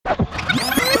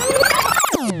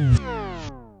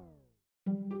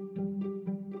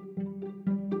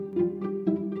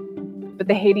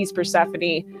the Hades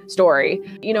Persephone story.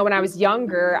 You know, when I was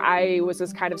younger, I was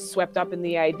just kind of swept up in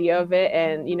the idea of it,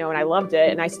 and you know, and I loved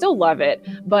it, and I still love it.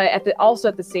 But also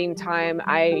at the same time,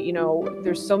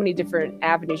 there's so many different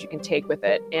avenues you can take with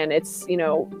it, and it's, you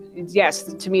know, yes,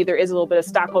 to me there is a little bit of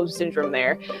Stockholm syndrome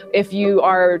there. If you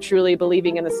are truly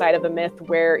believing in the side of the myth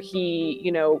where he,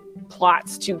 you know,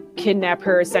 plots to kidnap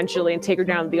her essentially and take her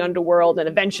down to the underworld, and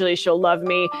eventually she'll love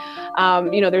me.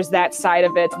 You know, there's that side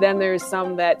of it. Then there's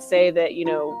some that say that, you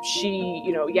know,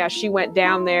 she went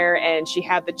down there and she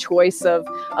had the choice of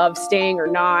staying or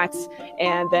not,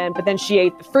 but then she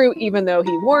ate the fruit even though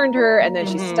he warned her, and then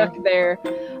she's stuck there.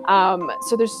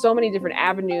 So there's so many different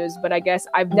avenues, but I guess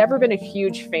I've never been a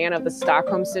huge fan of the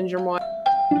Stockholm syndrome one.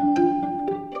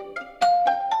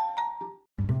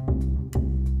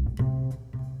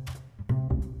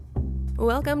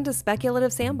 Welcome to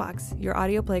Speculative Sandbox, your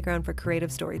audio playground for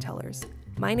creative storytellers.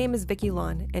 My name is Vicky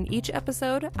Lawn, and each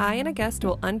episode, I and a guest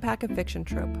will unpack a fiction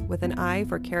trope with an eye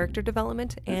for character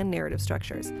development and narrative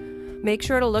structures. Make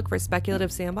sure to look for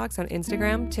Speculative Sandbox on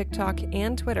Instagram, TikTok,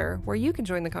 and Twitter, where you can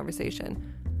join the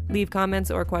conversation. Leave comments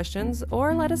or questions,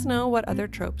 or let us know what other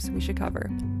tropes we should cover.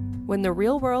 When the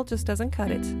real world just doesn't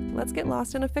cut it, let's get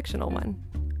lost in a fictional one.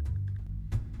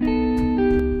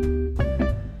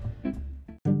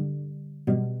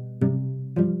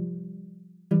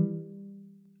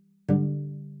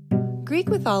 Greek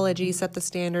mythology set the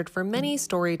standard for many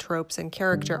story tropes and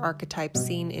character archetypes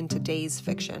seen in today's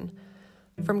fiction.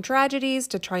 From tragedies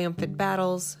to triumphant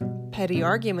battles, petty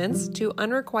arguments to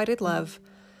unrequited love,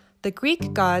 the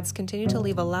Greek gods continue to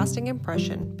leave a lasting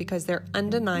impression because they're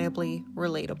undeniably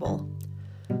relatable.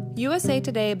 USA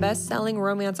Today best-selling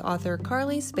romance author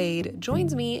Carly Spade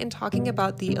joins me in talking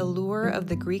about the allure of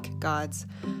the Greek gods.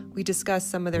 We discuss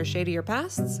some of their shadier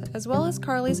pasts, as well as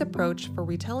Carly's approach for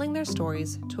retelling their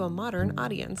stories to a modern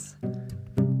audience.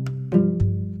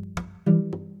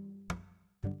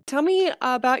 Tell me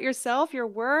about yourself, your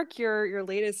work, your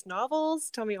latest novels.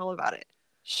 Tell me all about it.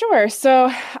 Sure.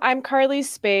 So I'm Carly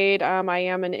Spade. I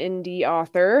am an indie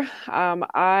author.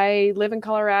 I live in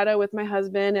Colorado with my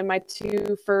husband and my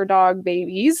 2 fur dog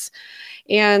babies.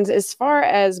 And as far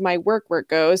as my work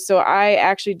goes, so I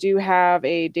actually do have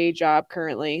a day job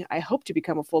currently. I hope to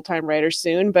become a full-time writer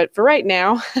soon, but for right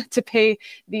now, to pay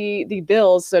the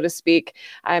bills, so to speak,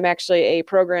 I'm actually a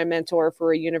program mentor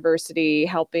for a university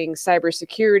helping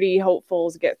cybersecurity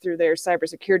hopefuls get through their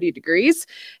cybersecurity degrees,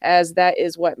 as that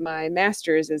is what my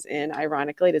master's is in.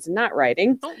 Ironically, it is not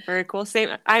writing. Oh, very cool.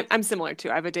 Same. I'm similar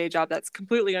too. I have a day job that's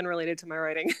completely unrelated to my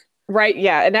writing. Right.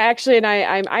 Yeah. And actually,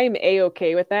 I'm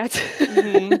A-okay with that.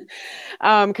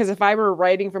 Because if I were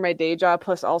writing for my day job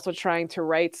plus also trying to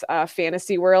write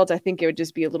fantasy worlds, I think it would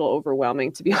just be a little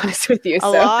overwhelming, to be honest with you. A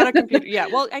lot of computer. Yeah.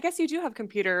 Well, I guess you do have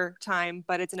computer time,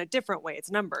 but it's in a different way.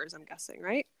 It's numbers, I'm guessing,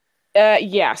 right?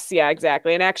 Yes, yeah,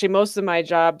 exactly. And actually, most of my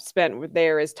job spent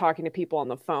there is talking to people on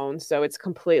the phone. So it's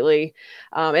completely,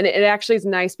 and it actually is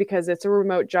nice because it's a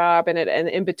remote job, and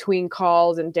in between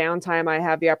calls and downtime, I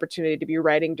have the opportunity to be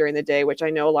writing during the day, which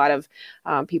I know a lot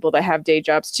of people that have day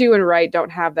jobs too and write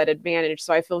don't have that advantage.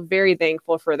 So I feel very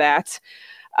thankful for that.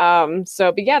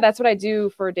 But yeah, that's what I do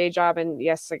for a day job. And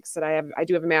yes, like I said, I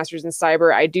do have a master's in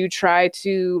cyber. I do try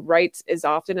to write as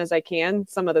often as I can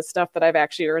some of the stuff that I've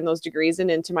actually earned those degrees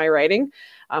into my writing.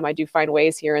 I do find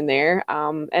ways here and there.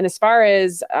 And as far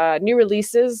as new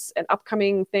releases and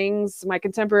upcoming things, my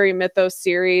contemporary mythos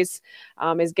series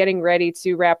is getting ready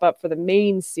to wrap up for the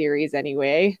main series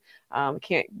anyway.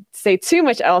 Can't say too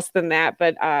much else than that,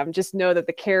 but just know that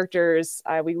the characters,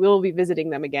 we will be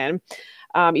visiting them again.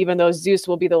 Even though Zeus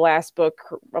will be the last book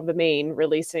of the main,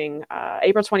 releasing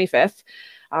April 25th.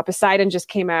 Poseidon just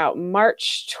came out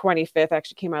March 25th,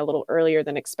 actually came out a little earlier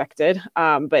than expected,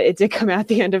 but it did come out at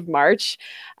the end of March.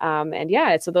 And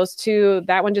yeah, so those 2,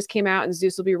 that one just came out, and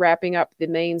Zeus will be wrapping up the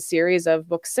main series of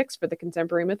book 6 for the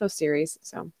Contemporary Mythos series.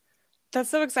 So that's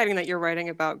so exciting that you're writing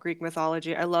about Greek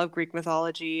mythology. I love Greek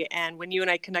mythology. And when you and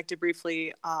I connected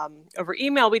briefly over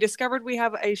email, we discovered we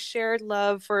have a shared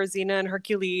love for Xena and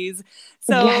Hercules.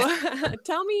 So yes.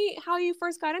 Tell me how you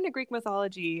first got into Greek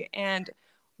mythology, and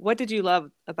what did you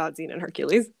love about Xena and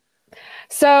Hercules?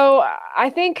 So I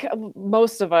think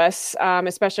most of us,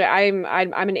 especially I'm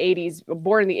an 80s,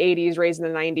 born in the 80s, raised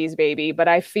in the 90s baby, but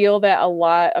I feel that a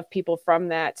lot of people from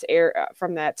that era,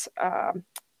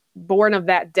 born of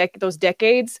those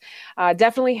decades,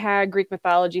 definitely had Greek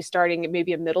mythology starting at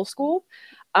maybe a middle school.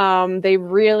 They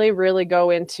really, really go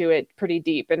into it pretty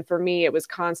deep. And for me, it was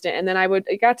constant. And then I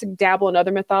got to dabble in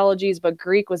other mythologies, but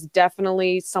Greek was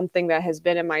definitely something that has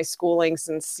been in my schooling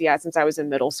since I was in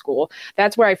middle school.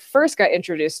 That's where I first got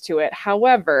introduced to it.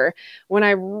 However, when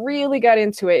I really got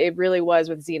into it, it really was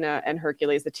with Xena and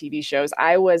Hercules, the TV shows.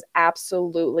 I was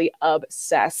absolutely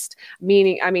obsessed.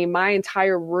 Meaning, I mean, my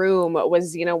entire room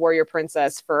was Xena Warrior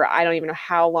Princess for I don't even know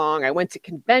how long. I went to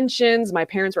conventions. My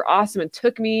parents were awesome and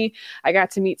took me. I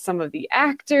got to meet some of the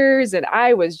actors, and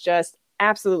I was just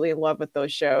absolutely in love with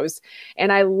those shows.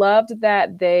 And I loved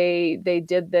that they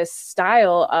did this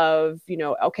style of,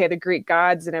 okay, the Greek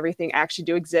gods and everything actually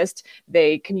do exist.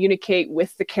 They communicate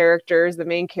with the characters, the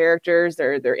main characters,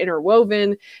 they're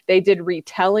interwoven. They did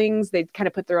retellings, they kind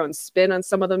of put their own spin on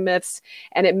some of the myths,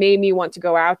 and it made me want to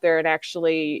go out there and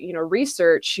actually,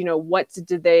 research, what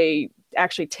did they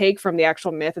actually take from the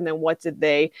actual myth, and then what did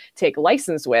they take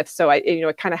license with. So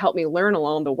it kind of helped me learn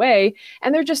along the way,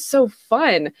 and they're just so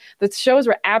fun. The shows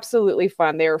were absolutely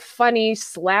fun. They were funny,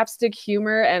 slapstick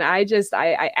humor, and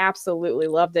I absolutely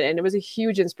loved it. And it was a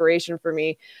huge inspiration for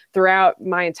me throughout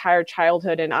my entire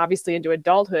childhood, and obviously into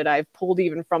adulthood. I've pulled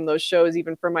even from those shows,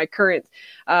 even for my current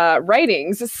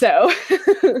writings. So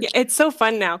yeah, it's so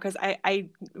fun now because I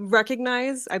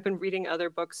recognize, I've been reading other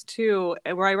books too,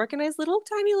 where I recognize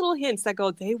tiny little hints that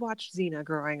go, they watched Xena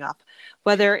growing up,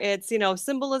 whether it's,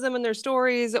 symbolism in their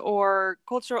stories or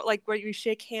cultural, like where you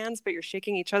shake hands, but you're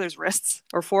shaking each other's wrists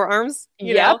or forearms,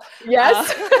 Yep.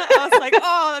 Yes. I was like,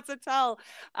 oh, that's a tell.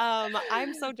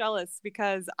 I'm so jealous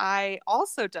because I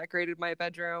also decorated my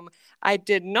bedroom. I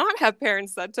did not have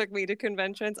parents that took me to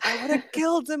conventions. I would have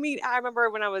killed to meet. I remember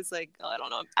when I was like, I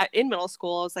don't know, in middle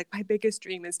school, I was like, my biggest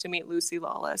dream is to meet Lucy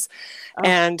Lawless.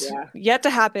 And yeah. yet to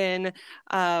happen.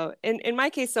 In my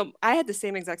case, so I had the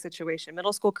same exact situation.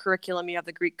 Middle school curriculum, you have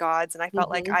the Greek gods, and I felt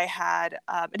like I had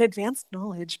an advanced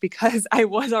knowledge because I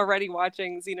was already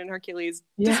watching Xena and Hercules,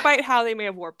 despite how they may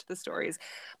have warped the stories,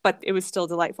 but it was still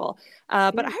delightful.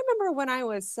 But I remember when I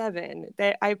was 7,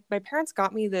 that my parents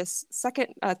got me this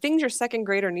things your second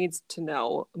grader needs to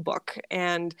know book,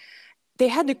 and they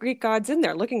had the Greek gods in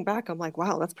there. Looking back, I'm like,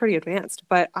 wow, that's pretty advanced.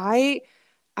 But I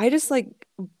just like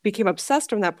became obsessed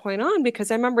from that point on because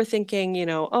I remember thinking,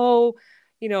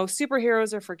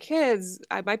 superheroes are for kids.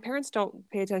 My parents don't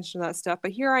pay attention to that stuff,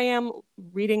 but here I am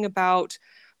reading about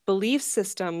belief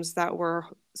systems that were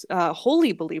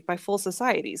wholly believed by full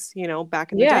societies,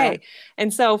 back in the day.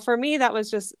 And so for me, that was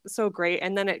just so great.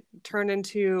 And then it turned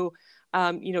into,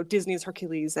 Disney's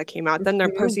Hercules that came out. Then there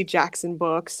are Percy Jackson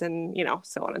books and,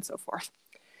 so on and so forth.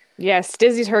 Yes,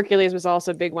 Disney's Hercules was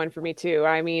also a big one for me too.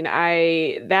 I mean,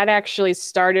 that actually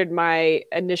started my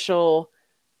initial.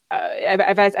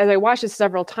 As I watched it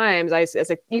several times,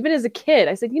 even as a kid,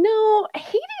 I said,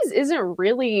 Hades isn't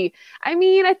really. I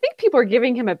mean, I think people are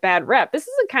giving him a bad rep. This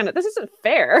isn't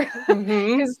fair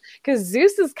because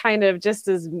Zeus is kind of just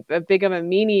as big of a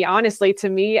meanie, honestly, to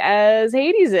me as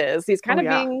Hades is. He's kind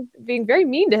of being very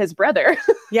mean to his brother.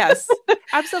 Yes,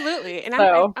 absolutely. And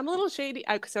I'm a little shady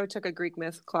because I took a Greek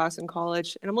myth class in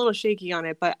college, and I'm a little shaky on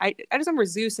it. But I just remember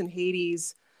Zeus and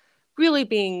Hades really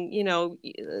being,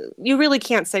 you really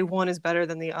can't say one is better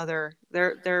than the other.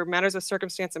 They're matters of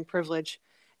circumstance and privilege.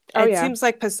 It seems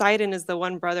like Poseidon is the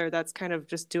one brother that's kind of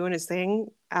just doing his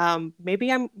thing. Maybe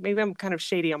I'm kind of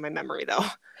shady on my memory though.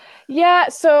 Yeah,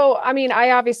 so I mean,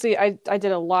 I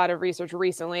did a lot of research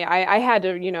recently. I had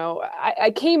to,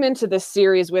 I came into this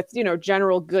series with,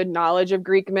 general good knowledge of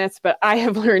Greek myths, but I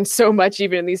have learned so much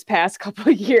even in these past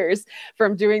couple of years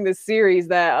from doing this series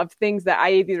of things that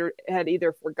I had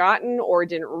either forgotten or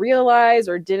didn't realize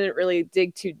or didn't really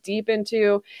dig too deep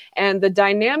into. And the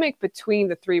dynamic between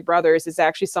the three brothers is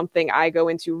actually something I go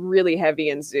into really heavy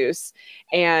in Zeus.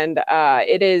 And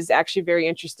it is actually very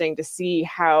interesting to see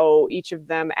how each of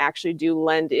them actually do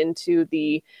lend into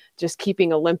the just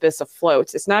keeping Olympus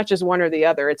afloat. It's not just one or the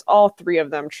other. It's all three of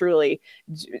them truly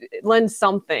lend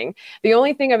something. The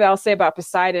only thing I'll say about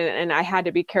Poseidon, and I had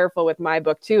to be careful with my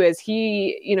book too, is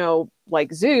he,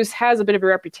 like Zeus, has a bit of a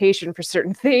reputation for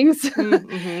certain things.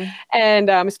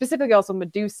 And specifically also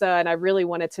Medusa. And I really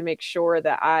wanted to make sure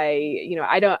that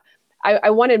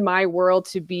I wanted my world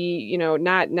to be,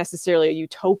 not necessarily a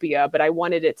utopia, but I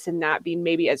wanted it to not be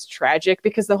maybe as tragic,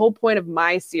 because the whole point of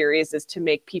my series is to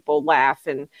make people laugh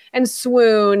and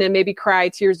swoon and maybe cry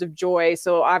tears of joy.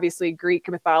 So obviously Greek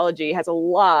mythology has a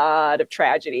lot of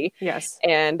tragedy. Yes.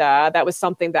 And that was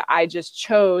something that I just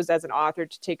chose as an author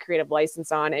to take creative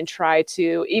license on and try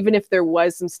to, even if there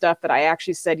was some stuff that I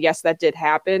actually said, yes, that did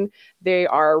happen, they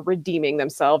are redeeming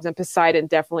themselves, and Poseidon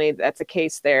definitely that's a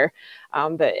case there.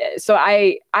 So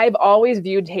I've always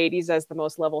viewed Hades as the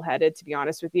most level-headed, to be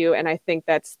honest with you, and I think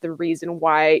that's the reason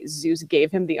why Zeus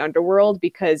gave him the underworld,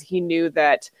 because he knew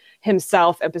that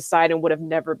himself and Poseidon would have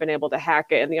never been able to hack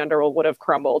it, and the underworld would have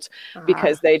crumbled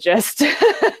because they just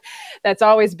that's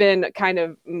always been kind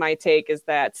of my take, is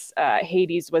that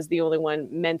Hades was the only one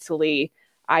mentally,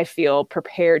 I feel,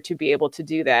 prepared to be able to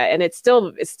do that. And it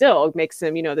still makes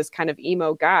him, this kind of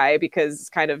emo guy, because it's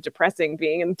kind of depressing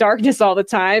being in darkness all the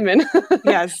time. And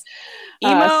yes,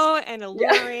 emo and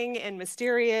alluring and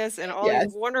mysterious and all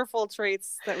these wonderful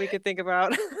traits that we could think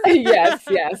about. yes.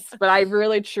 But I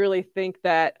really truly think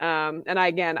that, and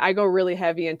I go really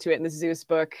heavy into it in the Zeus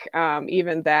book,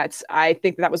 even that I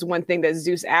think that was one thing that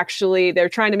Zeus actually, they're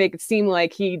trying to make it seem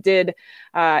like he did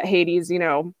Hades,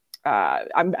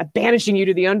 I'm banishing you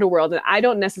to the underworld. And I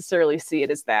don't necessarily see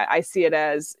it as that. I see it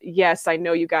as, yes, I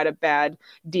know you got a bad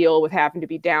deal with having to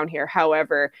be down here.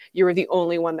 However, you were the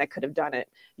only one that could have done it.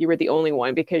 You were the only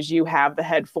one because you have the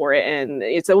head for it. And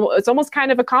it's almost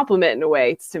kind of a compliment in a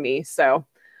way to me. So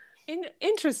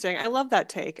interesting. I love that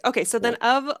take. Okay, so then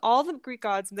of all the Greek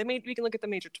gods, we can look at the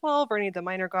major 12 or any of the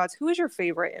minor gods. Who is your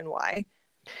favorite and why?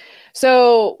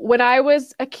 So when I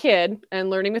was a kid and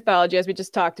learning mythology, as we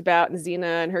just talked about, and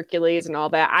Xena and Hercules and all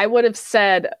that, I would have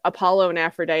said Apollo and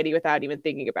Aphrodite without even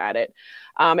thinking about it.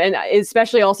 And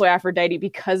especially also Aphrodite,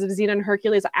 because of Xena and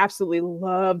Hercules. I absolutely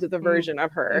loved the version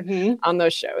of her on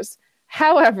those shows.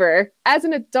 However, as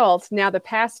an adult, now the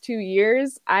past 2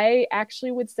 years, I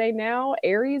actually would say now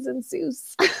Ares and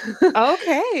Zeus.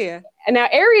 Okay. And now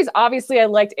Ares, obviously I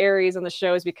liked Ares on the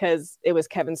shows because it was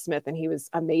Kevin Smith and he was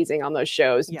amazing on those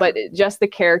shows. Yeah. But just the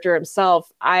character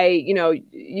himself,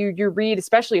 you read,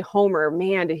 especially Homer,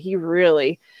 man, did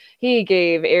he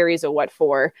gave Ares a what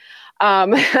for.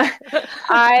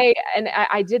 I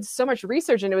did so much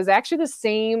research, and it was actually the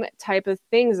same type of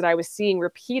things that I was seeing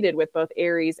repeated with both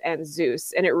Ares and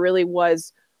Zeus. And it really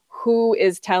was who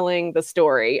is telling the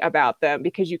story about them,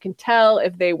 because you can tell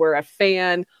if they were a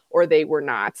fan or they were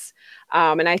not.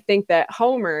 And I think that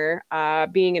Homer,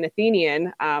 being an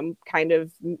Athenian, kind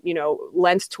of,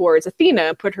 lent towards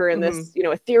Athena, put her in this,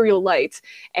 ethereal light.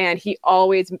 And he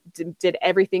always did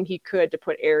everything he could to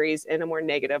put Ares in a more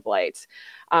negative light.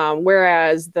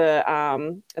 Whereas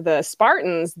the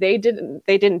Spartans, they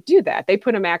didn't do that. They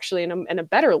put him actually in a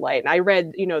better light. And I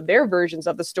read, their versions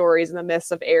of the stories and the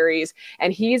myths of Ares,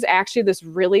 and he's actually this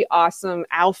really awesome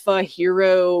alpha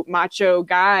hero macho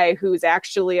guy who's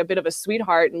actually a bit of a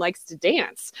sweetheart and likes to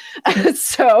dance.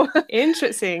 So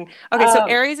interesting. Okay, so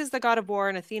Ares is the god of war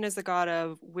and Athena is the god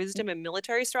of wisdom and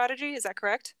military strategy. Is that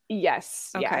correct?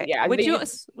 Yes. Okay. Yeah. Would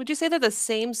you say they're the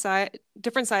same side,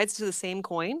 different sides to the same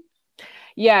coin?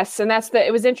 Yes, and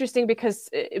it was interesting because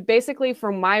basically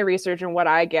from my research and what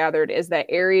I gathered is that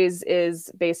Ares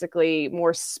is basically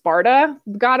more Sparta,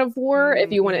 god of war, if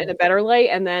you want it in a better light,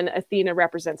 and then Athena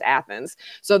represents Athens.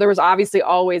 So there was obviously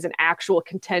always an actual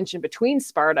contention between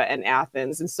Sparta and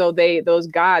Athens, and so those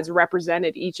gods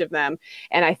represented each of them.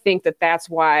 And I think that that's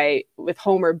why, with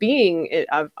Homer being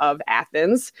of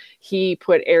Athens, he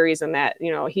put Ares in that,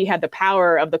 he had the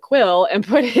power of the quill and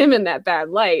put him in that bad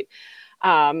light.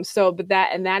 But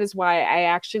that is why I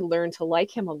actually learned to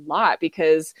like him a lot,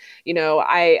 because,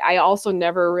 I also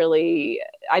never really,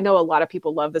 I know a lot of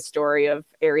people love the story of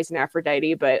Ares and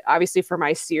Aphrodite, but obviously for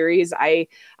my series, I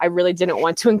really didn't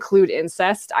want to include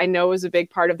incest. I know it was a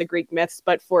big part of the Greek myths,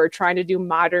 but for trying to do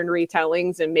modern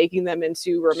retellings and making them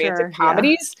into romantic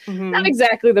comedies, not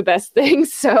exactly the best thing.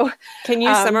 So can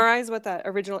you summarize what that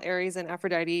original Ares and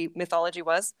Aphrodite mythology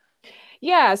was?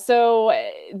 Yeah, so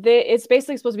it's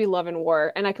basically supposed to be love and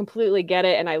war, and I completely get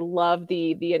it, and I love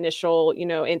the initial,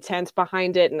 intent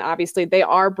behind it, and obviously they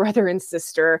are brother and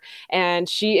sister, and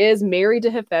she is married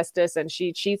to Hephaestus, and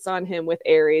she cheats on him with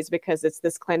Ares because it's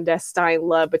this clandestine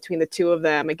love between the two of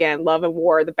them. Again, love and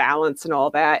war, the balance and all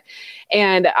that,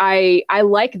 and I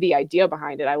like the idea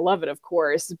behind it. I love it, of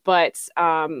course, but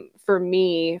for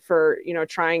me,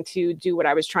 trying to do what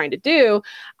I was trying to do,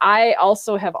 I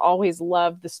also have always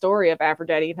loved the story of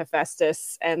Aphrodite and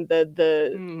Hephaestus and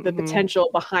the potential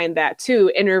behind that too,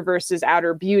 inner versus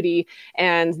outer beauty,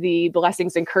 and the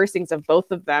blessings and cursings of both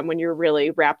of them when you're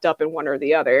really wrapped up in one or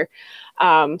the other.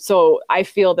 So I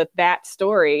feel that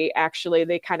story, actually,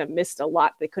 they kind of missed a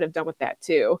lot they could have done with that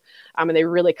too. And they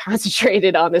really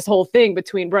concentrated on this whole thing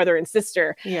between brother and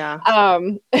sister. Yeah.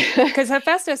 Because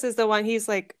Hephaestus is the one, he's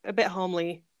like a bit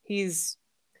homely. He's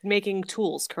making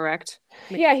tools, correct?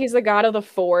 Yeah, he's the god of the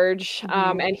forge.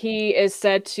 Mm-hmm. And he is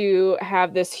said to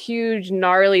have this huge,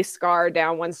 gnarly scar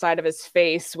down one side of his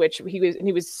face, which he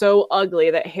was so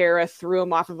ugly that Hera threw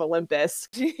him off of Olympus.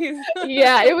 Jeez.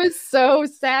 Yeah, it was so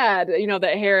sad,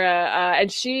 that Hera,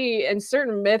 and she, in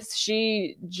certain myths,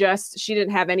 she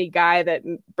didn't have any guy that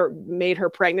made her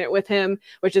pregnant with him,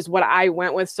 which is what I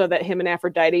went with, so that him and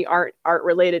Aphrodite aren't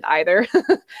related either.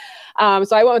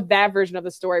 So I went with that version of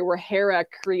the story where Hera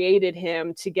created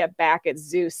him to get back at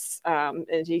Zeus. And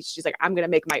she's like, I'm going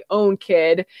to make my own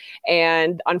kid.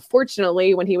 And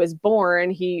unfortunately, when he was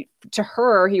born, to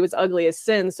her, he was ugly as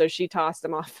sin. So she tossed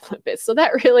him off Olympus. So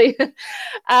that really,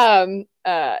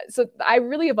 so I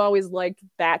really have always liked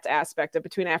that aspect of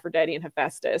between Aphrodite and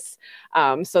Hephaestus.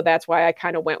 So that's why I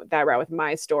kind of went with that route with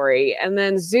my story. And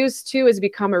then Zeus too has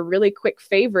become a really quick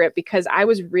favorite because I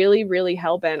was really, really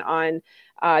hellbent on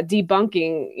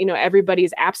debunking,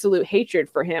 everybody's absolute hatred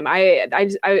for him. I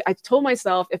told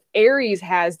myself, if Ares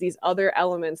has these other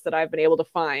elements that I've been able to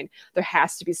find, there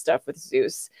has to be stuff with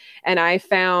Zeus. And I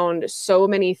found so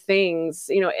many things,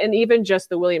 and even just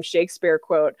the William Shakespeare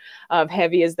quote of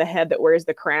 "heavy is the head that wears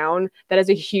the crown." That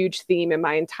is a huge theme in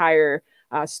my entire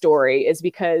story, is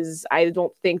because I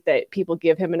don't think that people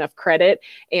give him enough credit.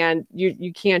 And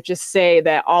you can't just say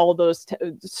that all those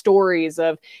stories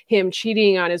of him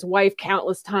cheating on his wife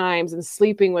countless times and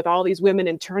sleeping with all these women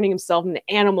and turning himself into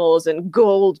animals and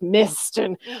gold mist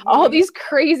and all these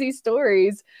crazy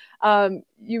stories.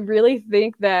 You really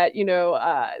think that,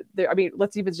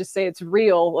 let's even just say it's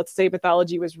real. Let's say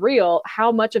mythology was real.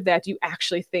 How much of that do you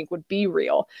actually think would be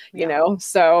real?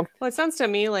 So. Well, it sounds to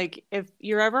me like if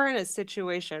you're ever in a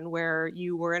situation where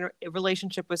you were in a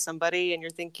relationship with somebody and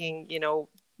you're thinking,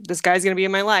 this guy's going to be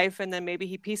in my life, and then maybe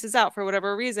he pieces out for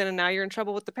whatever reason, and now you're in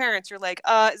trouble with the parents, you're like,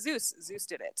 Zeus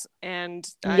did it, and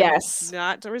I'm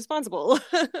not responsible.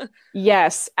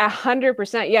 Yes,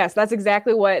 100%. Yes, that's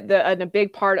exactly what and a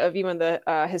big part of even the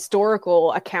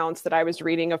historical accounts that I was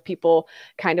reading of people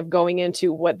kind of going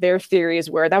into what their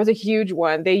theories were. That was a huge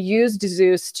one. They used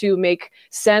Zeus to make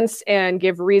sense and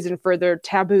give reason for their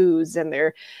taboos and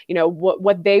their,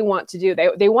 what they want to do.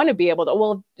 They want to be able to,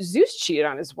 well, Zeus cheated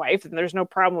on his wife, and there's no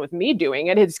problem with me doing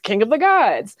it. He's king of the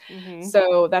gods.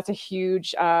 So that's a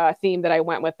huge theme that I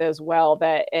went with as well.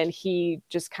 And he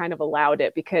just kind of allowed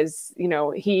it because,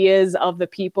 he is of the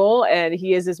people, and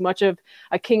he is as much of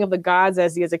a king of the gods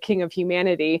as he is a king of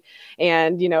humanity.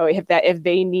 And if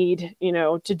they need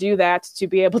to do that, to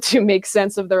be able to make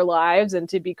sense of their lives and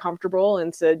to be comfortable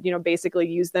and to basically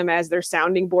use them as their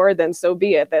sounding board, then so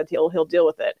be it. That he'll deal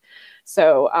with it.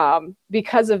 So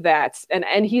because of that,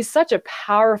 and he's such a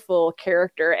powerful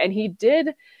character, and he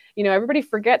did, everybody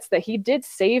forgets that he did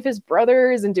save his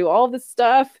brothers and do all this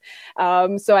stuff.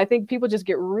 So I think people just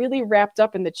get really wrapped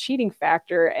up in the cheating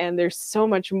factor, and there's so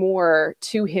much more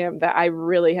to him that I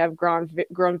really have grown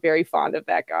very fond of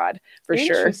that god, for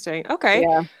sure. Interesting. Okay.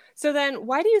 Yeah. So then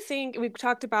why do you think we've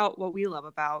talked about what we love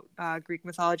about Greek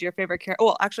mythology, our favorite character?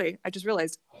 Well, actually, I just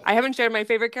realized I haven't shared my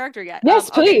favorite character yet.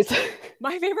 Yes, please. Okay.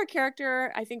 My favorite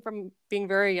character, I think from being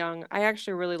very young, I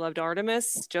actually really loved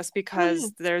Artemis, just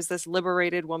because there's this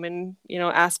liberated woman,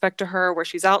 aspect to her where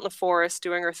she's out in the forest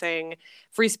doing her thing,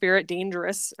 free spirit,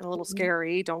 dangerous and a little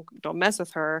scary. Don't mess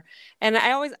with her. And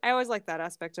I always liked that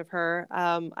aspect of her.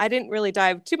 I didn't really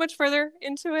dive too much further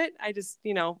into it. I just,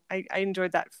 I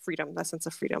enjoyed that freedom, that sense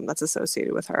of freedom that's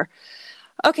associated with her.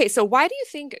 Okay, so why do you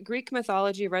think Greek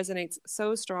mythology resonates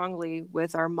so strongly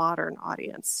with our modern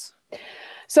audience?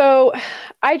 So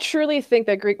I truly think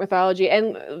that Greek mythology,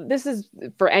 and this is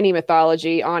for any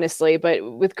mythology, honestly, but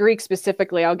with Greek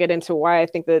specifically, I'll get into why I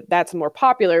think that that's more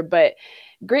popular. But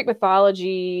Greek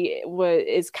mythology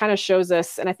kind of shows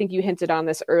us, and I think you hinted on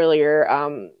this earlier,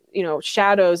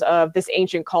 shadows of this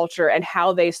ancient culture and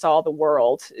how they saw the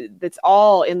world. That's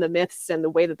all in the myths and the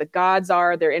way that the gods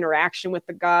are, their interaction with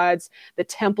the gods, the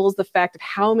temples, the fact of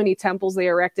how many temples they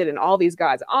erected and all these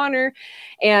gods honor.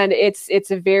 And it's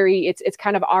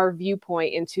kind of our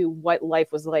viewpoint into what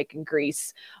life was like in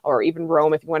Greece, or even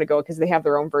Rome, if you want to go, because they have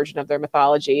their own version of their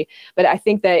mythology. But I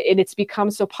think that it's become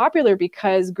so popular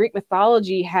because Greek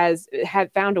mythology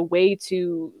had found a way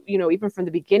to, even from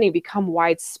the beginning, become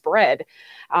widespread.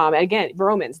 And again,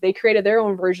 Romans, they created their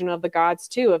own version of the gods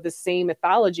too, of the same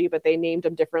mythology, but they named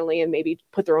them differently and maybe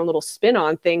put their own little spin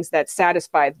on things that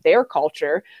satisfied their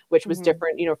culture, which was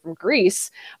different, from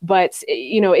Greece. But,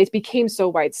 it became so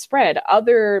widespread.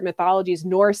 Other mythologies,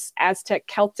 Norse, Aztec,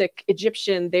 Celtic,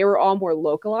 Egyptian, they were all more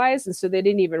localized. And so they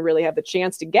didn't even really have the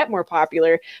chance to get more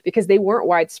popular because they weren't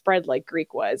widespread like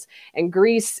Greek was. And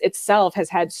Greece itself has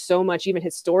had so much, even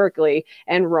historically,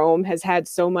 and Rome has had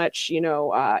so much,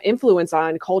 influence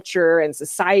on culture and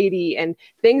society and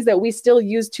things that we still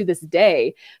use to this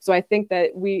day. So I think that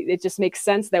it just makes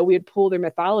sense that we would pull their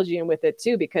mythology in with it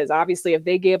too, because obviously if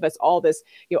they gave us all this,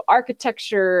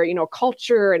 architecture,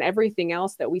 culture and everything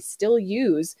else that we still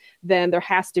use, then there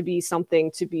has to be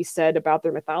something to be said about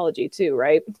their mythology too,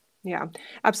 right? Yeah,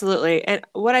 absolutely. And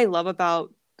what I love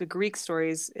about the Greek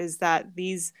stories is that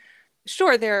these,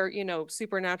 sure, they're,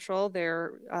 supernatural,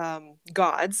 they're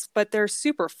gods, but they're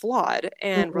super flawed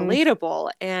and Mm-hmm.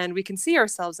 relatable, and we can see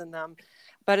ourselves in them.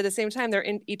 But at the same time,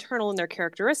 they're eternal in their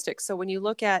characteristics. So when you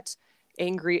look at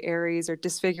angry Ares or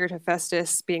disfigured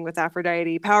Hephaestus being with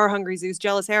Aphrodite, power hungry Zeus,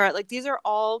 jealous Hera, like these are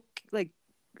all like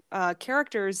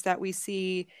characters that we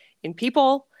see in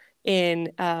people,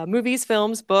 in movies,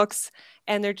 films, books,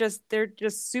 and they're just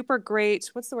super great.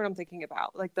 What's the word I'm thinking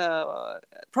about? Like the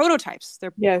prototypes.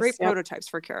 They're Yes. great Yep. prototypes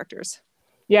for characters.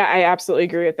 Yeah, I absolutely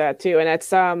agree with that too. And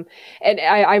it's and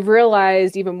I've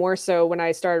realized even more so when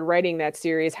I started writing that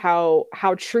series how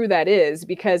true that is,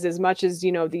 because as much as,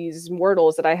 these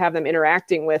mortals that I have them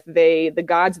interacting with, the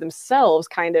gods themselves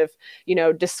kind of,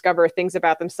 discover things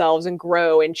about themselves and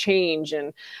grow and change.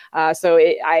 And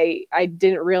I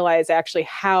didn't realize actually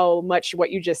how much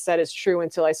what you just said is true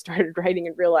until I started writing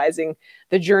and realizing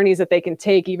the journeys that they can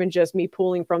take, even just me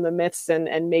pulling from the myths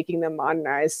and making them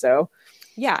modernized. So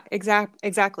Yeah,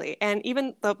 exactly. And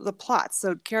even the plots.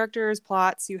 So characters,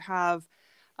 plots, you have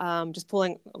just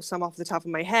pulling some off the top of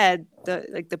my head,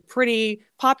 the pretty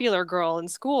popular girl in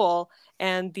school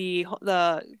and the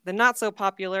not so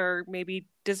popular, maybe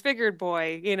disfigured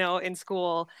boy, in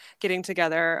school getting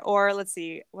together. Or let's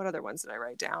see, what other ones did I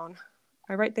write down?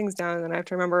 I write things down and then I have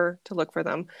to remember to look for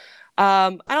them. I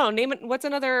don't know, name it. What's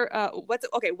another what's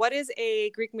okay, what is a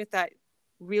Greek myth that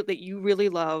you really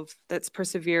love that's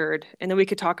persevered, and then we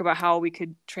could talk about how we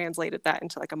could translate that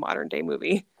into like a modern day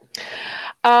movie.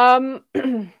 Um,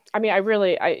 I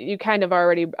mean, you kind of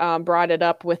already brought it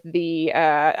up with the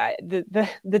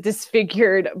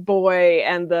disfigured boy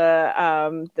and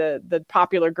the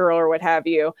popular girl or what have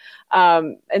you,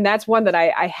 and that's one that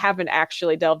I haven't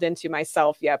actually delved into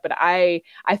myself yet. But I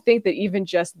think that even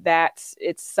just that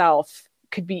itself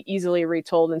could be easily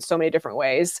retold in so many different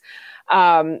ways,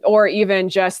 or even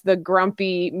just the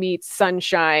grumpy meets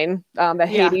sunshine, the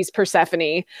Yeah. Hades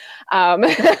Persephone. Um,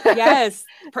 Yes.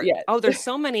 yeah. Oh, there's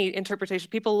so many interpretations.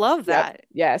 People love Yep. that.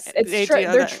 Yes. The idea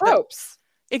They're that tropes.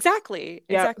 exactly,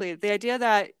 Yep. exactly. The idea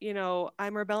that,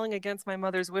 I'm rebelling against my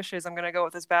mother's wishes. I'm going to go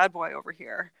with this bad boy over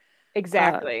here. Uh,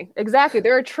 Exactly. Exactly.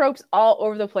 There are tropes all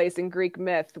over the place in Greek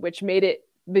myth, which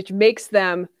makes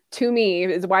them, to me,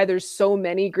 is why there's so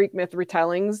many Greek myth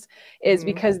retellings, is mhm.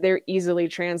 because they're easily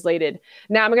translated.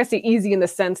 Now, I'm going to say easy in the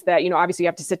sense that, obviously you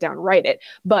have to sit down and write it,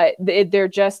 but they're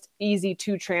just easy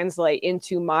to translate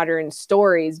into modern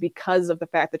stories because of the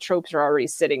fact that tropes are already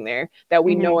sitting there that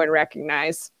we know Mhm. and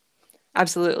recognize.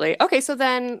 Absolutely. Okay, so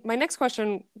then my next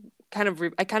question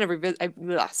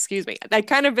excuse me. I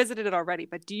kind of visited it already,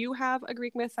 but do you have a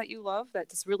Greek myth that you love that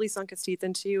just really sunk its teeth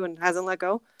into you and hasn't let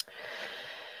go?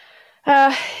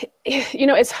 Uh,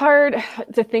 it's hard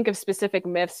to think of specific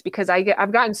myths because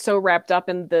I've gotten so wrapped up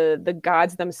in the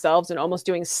gods themselves and almost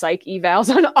doing psych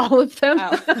evals on all of them.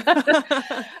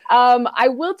 Oh. I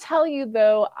will tell you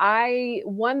though,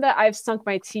 one that I've sunk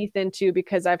my teeth into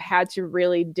because I've had to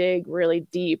really dig really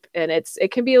deep, and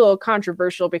it can be a little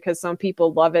controversial because some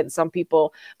people love it and some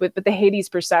people, but the Hades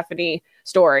Persephone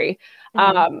story.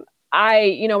 Mhm.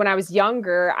 When I was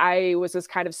younger, I was just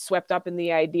kind of swept up in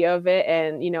the idea of it,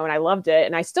 and I loved it,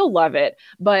 and I still love it.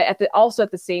 But also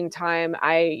at the same time,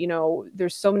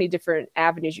 there's so many different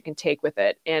avenues you can take with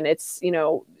it, and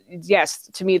yes,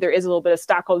 to me, there is a little bit of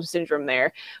Stockholm syndrome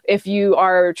there. If you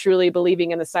are truly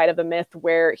believing in the side of the myth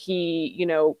where he,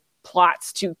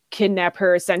 plots to kidnap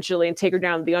her essentially and take her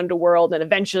down to the underworld and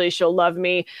eventually she'll love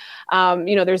me,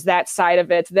 there's that side of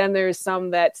it. Then there's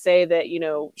some that say that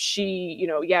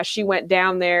she went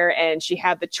down there and she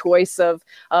had the choice of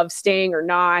staying or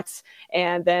not,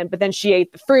 but then she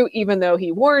ate the fruit even though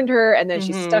he warned her, and then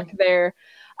she's stuck Mhm. there.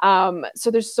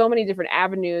 So there's so many different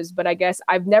avenues, but I guess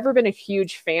I've never been a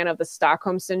huge fan of the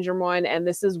Stockholm syndrome one, and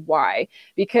this is why.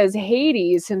 Because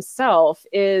Hades himself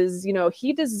is,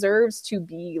 he deserves to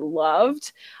be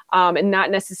loved, and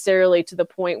not necessarily to the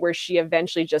point where she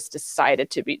eventually just decided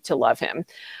to love him.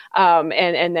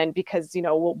 And then because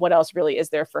what else really is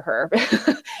there for her?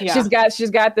 Yeah. She's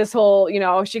got this whole,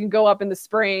 she can go up in the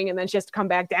spring and then she has to come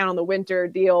back down in the winter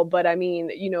deal. But I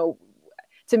mean,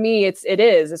 to me, it's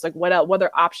like, what other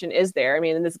option is there? I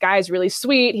mean, and this guy's really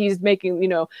sweet. He's making,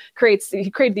 he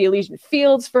created the Elysian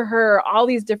Fields for her, all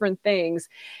these different things.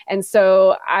 And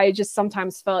so I just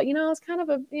sometimes felt, it's kind of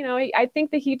I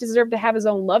think that he deserved to have his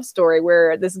own love story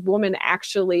where this woman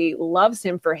actually loves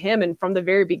him for him and from the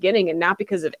very beginning, and not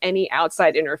because of any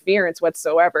outside interference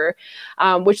whatsoever,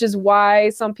 which is why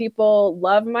some people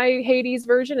love my Hades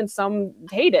version and some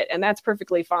hate it, and that's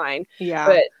perfectly fine.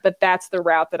 Yeah. But that's the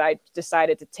route that I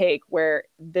decided to take, where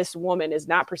this woman is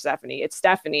not Persephone. It's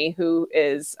Stephanie, who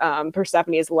is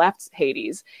Persephone has left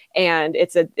Hades, and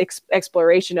it's an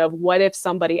exploration of what if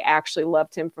somebody actually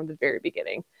loved him from the very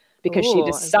beginning because she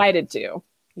decided to.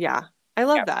 Yeah. I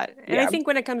love that. And I think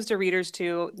when it comes to readers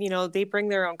too, they bring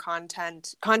their own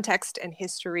context and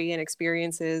history and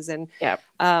experiences. And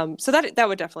so that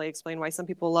would definitely explain why some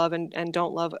people love and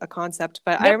don't love a concept.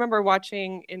 But I remember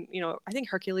watching I think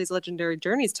Hercules' Legendary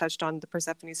Journeys touched on the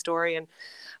Persephone story.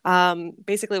 And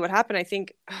basically what happened, I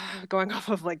think, going off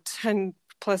of like 10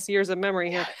 plus years of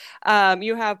memory here,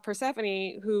 you have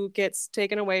Persephone who gets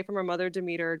taken away from her mother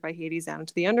Demeter by Hades down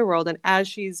into the underworld. And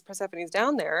as Persephone's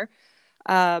down there,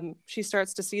 she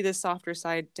starts to see this softer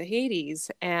side to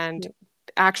Hades and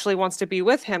actually wants to be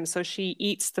with him. So she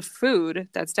eats the food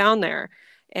that's down there,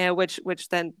 and which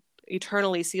then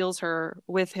eternally seals her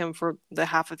with him for the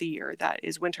half of the year that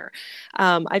is winter.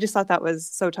 I just thought that was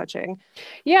so touching.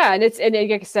 Yeah, and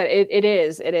like I said, it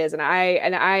is, and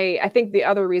I think the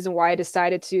other reason why I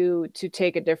decided to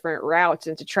take a different route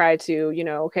and to try to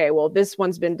okay, well, this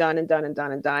one's been done and done and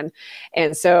done and done,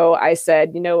 and so I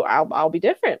said, I'll be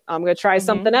different. I'm going to try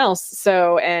something else.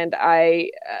 So, and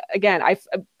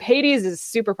Hades is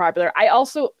super popular. I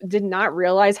also did not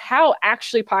realize how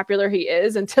actually popular he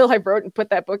is until I wrote and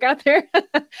put that book out there.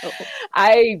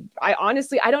 I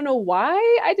honestly, I don't know why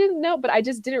I didn't know, but I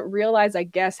just didn't realize, I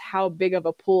guess, how big of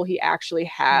a pool he actually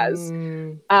has.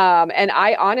 And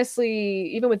I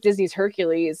honestly, even with Disney's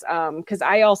Hercules, because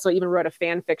I also even wrote a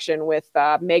fan fiction with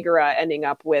Megara ending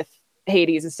up with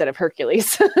Hades instead of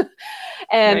Hercules.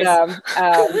 And nice.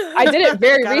 I did it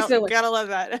very recently. Gotta love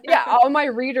that. Yeah, all my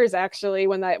readers actually,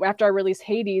 after I released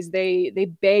Hades, they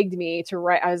begged me to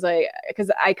write. I was like, because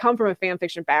I come from a fan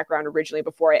fiction background originally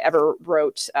before I ever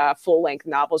wrote full length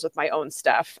novels with my own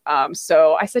stuff.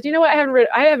 So I said, you know what, I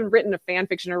haven't written a fan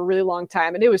fiction in a really long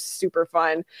time, and it was super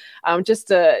fun. Just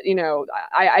to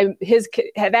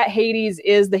that Hades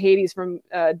is the Hades from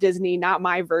Disney, not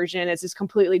my version. It's just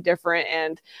completely different.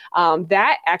 And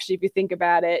that actually, if you think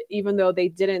about it, even though they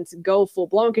didn't go full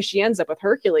blown, because she ends up with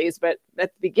Hercules, but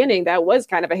at the beginning that was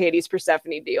kind of a Hades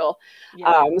Persephone deal.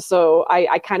 So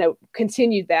I kind of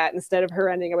continued that. Instead of her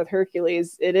ending up with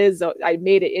Hercules, I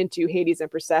made it into Hades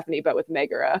and Persephone, but with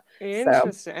Megara.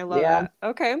 Interesting. So, I love that.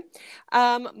 Okay.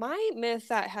 My myth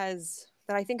that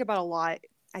I think about a lot,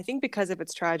 I think because of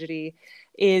its tragedy,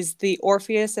 is the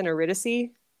Orpheus and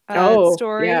Eurydice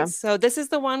story. Yeah. So this is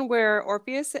the one where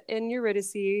Orpheus and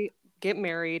Eurydice get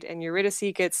married, and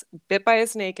Eurydice gets bit by a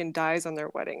snake and dies on their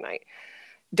wedding night.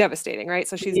 Devastating, right?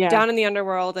 So she's down in the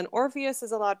underworld, and Orpheus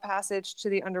is allowed passage to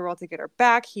the underworld to get her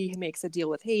back. He makes a deal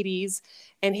with Hades,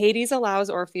 and Hades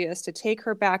allows Orpheus to take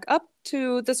her back up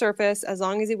to the surface as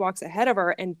long as he walks ahead of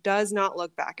her and does not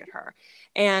look back at her.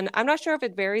 And I'm not sure if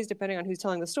it varies depending on who's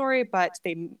telling the story, but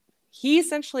he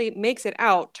essentially makes it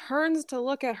out, turns to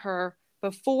look at her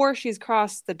before she's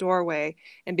crossed the doorway,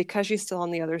 and because she's still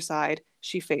on the other side,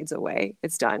 she fades away.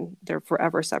 It's done. They're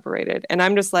forever separated. And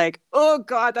I'm just like, oh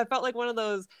God, that felt like one of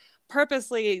those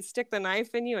purposely stick the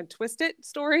knife in you and twist it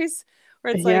stories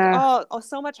where it's like, oh,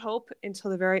 so much hope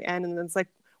until the very end. And then it's like,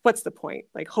 what's the point?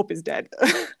 Like, hope is dead.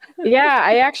 Yeah,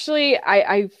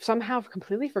 I somehow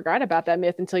completely forgot about that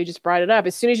myth until you just brought it up.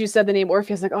 As soon as you said the name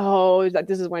Orpheus, like, oh,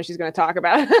 this is when she's going to talk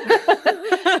about it.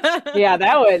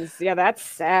 That's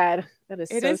sad. That is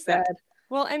so sad.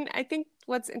 Well, and I think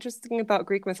what's interesting about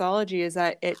Greek mythology is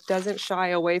that it doesn't shy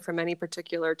away from any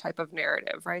particular type of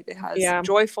narrative, right? It has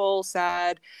joyful,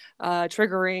 sad,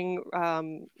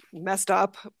 triggering, messed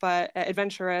up, but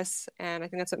adventurous. And I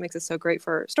think that's what makes it so great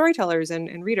for storytellers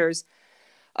and readers.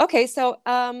 Okay, so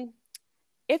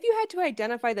if you had to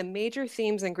identify the major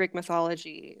themes in Greek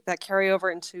mythology that carry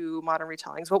over into modern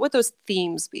retellings, what would those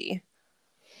themes be?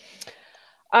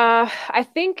 I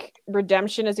think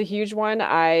redemption is a huge one.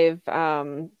 I've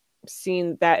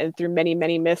seen that through many,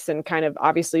 many myths, and kind of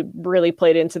obviously really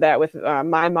played into that with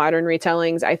my modern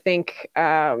retellings. I think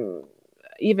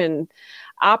even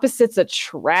opposites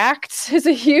attract is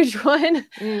a huge one.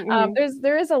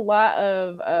 There is a lot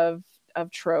of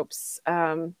tropes.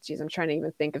 I'm trying to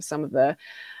even think of some of the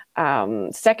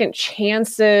second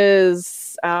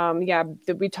chances. Yeah,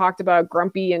 we talked about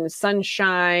Grumpy and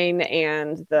Sunshine,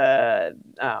 and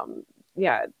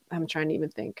yeah, I'm trying to even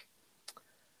think.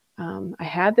 I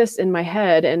had this in my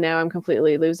head, and now I'm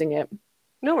completely losing it.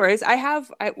 No worries.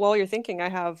 While you're thinking, I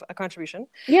have a contribution.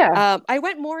 Yeah. I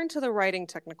went more into the writing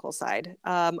technical side.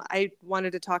 I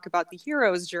wanted to talk about the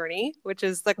hero's journey, which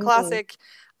is the Mhm. classic.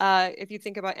 If you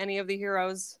think about any of the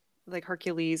heroes, like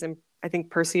Hercules and I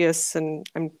think Perseus, and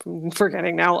I'm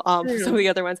forgetting now some Yeah. of the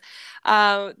other ones.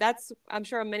 I'm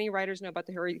sure many writers know about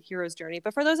the hero's journey,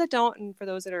 but for those that don't, and for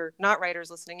those that are not writers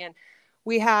listening in,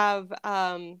 we have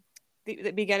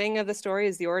the beginning of the story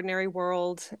is the ordinary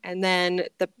world, and then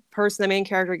the main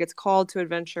character, gets called to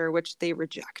adventure, which they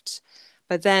reject.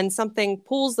 But then something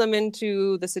pulls them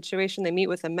into the situation. They meet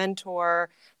with a mentor.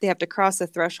 They have to cross the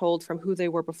threshold from who they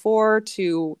were before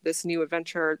to this new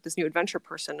adventure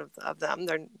person of them.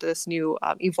 They're this new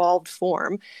evolved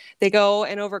form. They go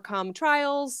and overcome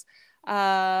trials.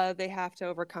 They have to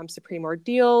overcome supreme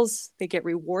ordeals. They get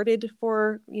rewarded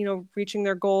for, reaching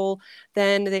their goal.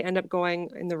 Then they end up going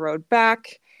in the road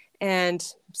back. And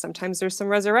sometimes there's some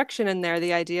resurrection in there.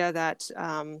 The idea that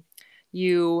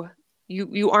you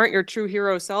aren't your true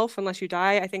hero self unless you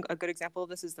die. I think a good example of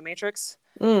this is The Matrix.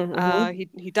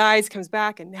 Mm-hmm. He dies, comes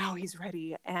back, and now he's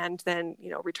ready. And then,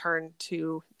 return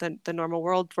to the normal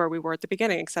world where we were at the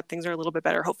beginning, except things are a little bit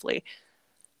better, hopefully.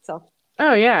 So.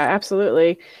 Oh yeah,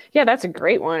 absolutely. Yeah, that's a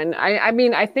great one. I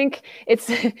mean, I think it's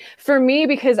for me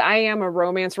because I am a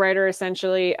romance writer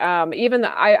essentially. Even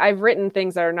I've written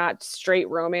things that are not straight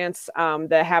romance,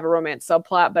 that have a romance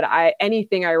subplot, but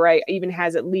anything I write even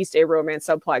has at least a romance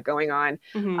subplot going on.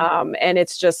 Mm-hmm. And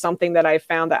it's just something that I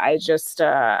found that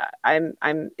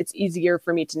it's easier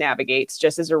for me to navigate. It's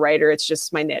just as a writer, it's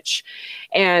just my niche.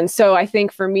 And so I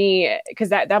think for me, because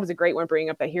that was a great one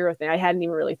bringing up that hero thing. I hadn't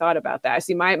even really thought about that. I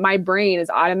see my brain is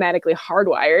automatically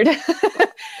hardwired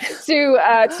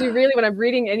to really, when I'm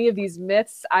reading any of these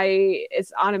myths,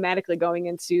 it's automatically going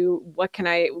into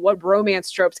what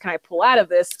romance tropes can I pull out of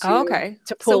this Oh, to okay.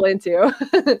 to pull into.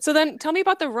 So then tell me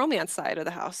about the romance side of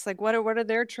the house. Like what are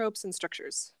their tropes and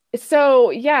structures?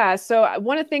 So yeah, so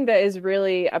one thing that is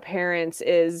really apparent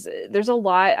is there's a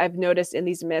lot I've noticed in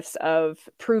these myths of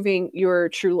proving your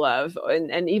true love,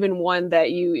 and even one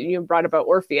that you brought about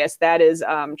Orpheus. That is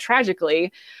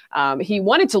tragically, he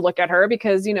wanted to look at her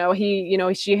because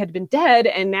she had been dead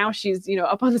and now she's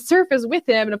up on the surface with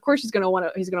him, and of course he's gonna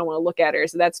want to look at her.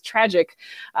 So that's tragic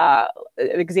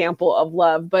example of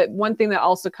love. But one thing that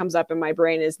also comes up in my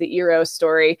brain is the Eros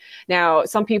story. Now,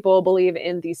 some people believe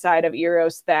in the side of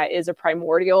Eros that is a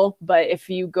primordial, but if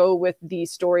you go with the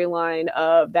storyline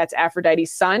of that's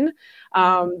Aphrodite's son,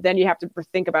 then you have to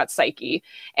think about Psyche.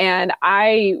 And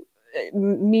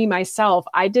myself,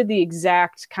 I did the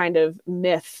exact kind of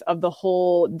myth of the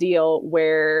whole deal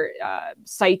where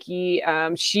Psyche,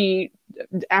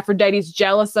 Aphrodite's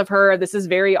jealous of her. This is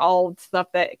very all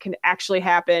stuff that can actually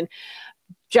happen.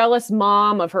 Jealous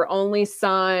mom of her only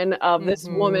son of this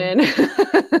woman.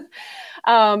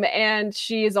 And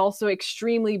she is also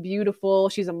extremely beautiful.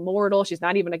 She's immortal. She's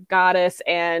not even a goddess.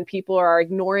 And people are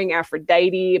ignoring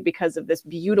Aphrodite because of this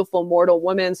beautiful mortal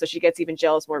woman. So she gets even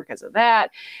jealous more because of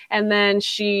that. And then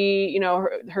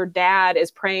her dad is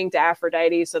praying to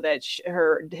Aphrodite so that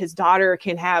his daughter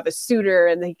can have a suitor,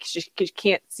 and she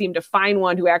can't seem to find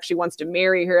one who actually wants to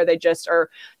marry her. They just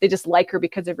like her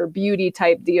because of her beauty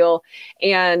type deal.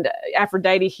 And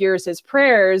Aphrodite hears his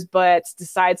prayers, but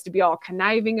decides to be all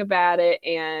conniving about it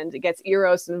and gets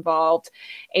Eros involved,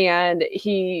 and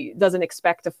he doesn't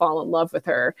expect to fall in love with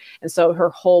her. And so her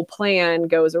whole plan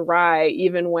goes awry,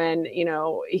 even when,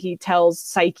 he tells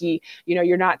Psyche,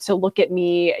 you're not to look at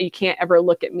me. You can't ever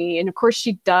look at me. And of course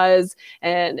she does.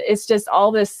 And it's just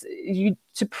all this,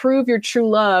 to prove your true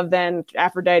love, then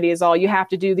Aphrodite is all, you have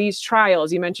to do these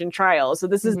trials. You mentioned trials. So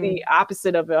this is the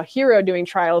opposite of a hero doing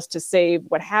trials to save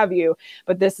what have you.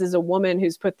 But this is a woman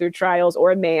who's put through trials,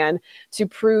 or a man, to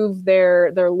prove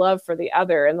their love for the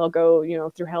other. And they'll go,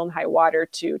 through hell and high water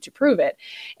to prove it.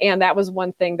 And that was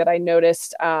one thing that I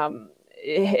noticed.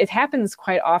 It happens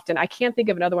quite often. I can't think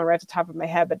of another one right off the top of my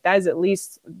head, but there's at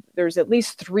least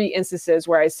 3 instances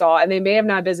where I saw, and they may have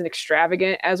not been as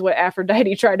extravagant as what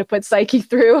Aphrodite tried to put Psyche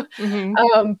through,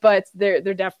 but they're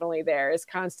definitely there. Is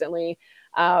constantly.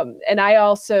 And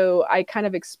I kind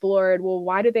of explored, well,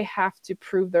 why do they have to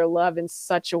prove their love in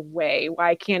such a way?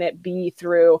 Why can't it be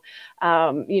through,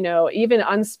 even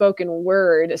unspoken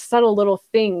word, subtle little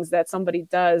things that somebody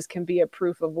does can be a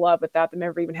proof of love without them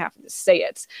ever even having to say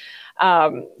it.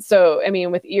 So, I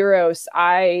mean, with Eros,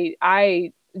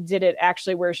 I did it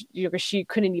actually where she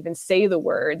couldn't even say the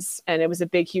words, and it was a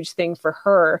big, huge thing for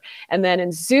her. And then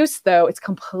in Zeus, though, it's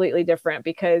completely different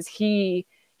because he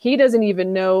doesn't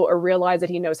even know or realize that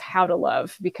he knows how to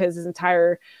love, because his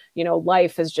entire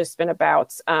life has just been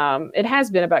about it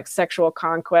has been about sexual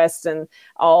conquest and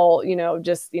all,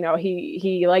 just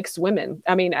he likes women.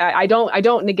 I mean, I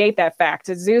don't negate that fact.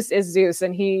 Zeus is Zeus,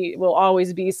 and he will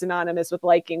always be synonymous with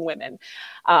liking women.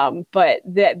 But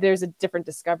there's a different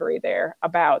discovery there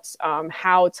about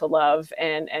how to love,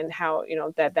 and how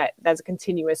that's a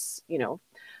continuous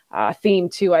theme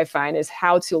too, I find, is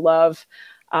how to love,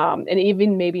 and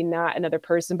even maybe not another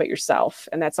person but yourself.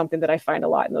 And that's something that I find a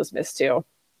lot in those myths too.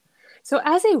 So,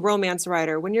 as a romance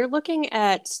writer, when you're looking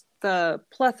at the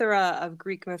plethora of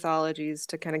Greek mythologies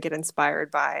to kind of get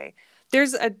inspired by,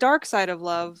 there's a dark side of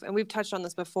love, and we've touched on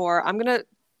this before. I'm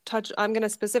gonna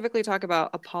specifically talk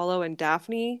about Apollo and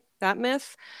Daphne, that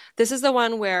myth. This is the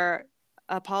one where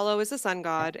Apollo is the sun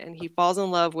god, and he falls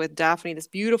in love with Daphne, this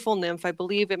beautiful nymph. I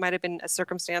believe it might have been a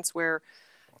circumstance where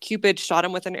Cupid shot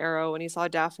him with an arrow and he saw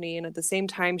Daphne, and at the same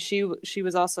time she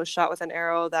was also shot with an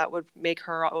arrow that would make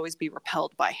her always be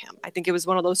repelled by him. I think it was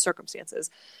one of those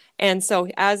circumstances. And so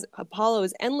as Apollo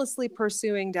is endlessly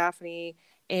pursuing Daphne,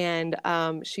 and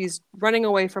she's running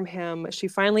away from him, she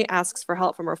finally asks for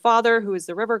help from her father, who is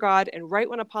the river god, and right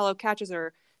when Apollo catches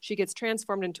her, she gets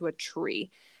transformed into a tree.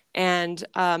 And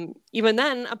even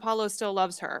then, Apollo still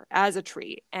loves her as a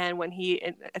tree. And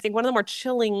I think one of the more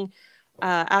chilling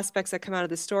aspects that come out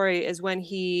of the story is when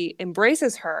he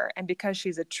embraces her, and because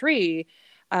she's a tree,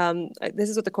 this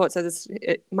is what the quote says: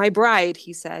 "My bride,"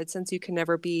 he said, "since you can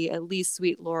never be, at least,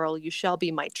 sweet laurel, you shall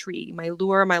be my tree. My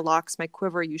lure, my locks, my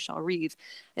quiver you shall wreathe."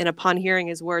 And upon hearing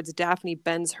his words, Daphne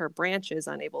bends her branches,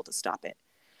 unable to stop it.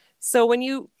 So when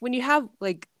you have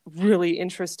like really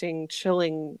interesting,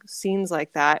 chilling scenes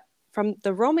like that, from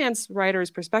the romance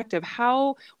writer's perspective,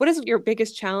 what is your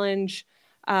biggest challenge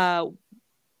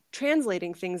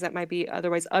translating things that might be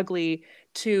otherwise ugly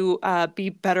to be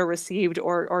better received,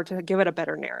 or to give it a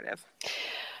better narrative?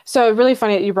 So really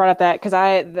funny that you brought up that, because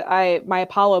my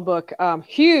Apollo book,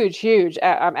 huge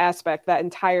aspect, that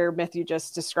entire myth you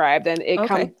just described, and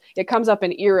it comes up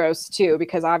in Eros too,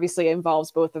 because obviously it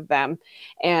involves both of them,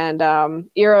 and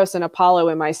Eros and Apollo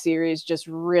in my series just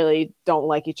really don't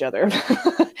like each other.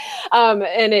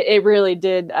 And it really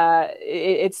did.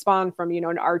 It spawned from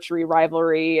an archery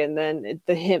rivalry, and then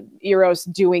Eros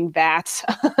doing that.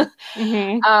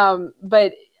 Mm-hmm.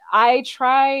 But I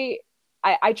try.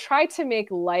 I try to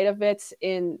make light of it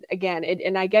and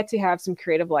I get to have some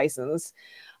creative license.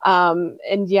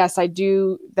 And yes, I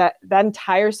do that. That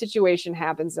entire situation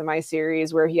happens in my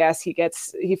series where, yes,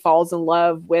 he falls in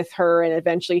love with her, and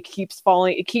eventually keeps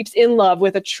in love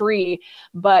with a tree.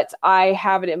 But I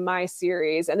have it in my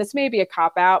series, and this may be a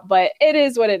cop out, but it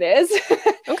is what it is.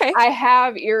 Okay. I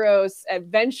have Eros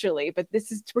eventually, but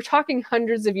we're talking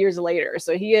hundreds of years later.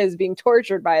 So he is being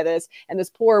tortured by this, and this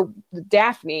poor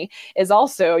Daphne is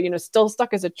also, still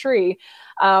stuck as a tree.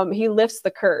 He lifts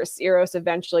the curse. Eros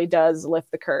eventually does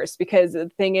lift the curse, because the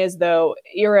thing is, though,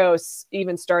 Eros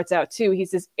even starts out too,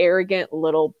 he's this arrogant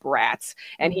little brat,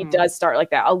 and he does start like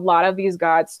that. A lot of these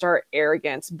gods start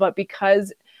arrogant, but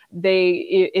because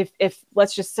if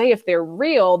let's just say, if they're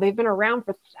real, they've been around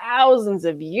for thousands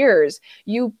of years.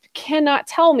 You cannot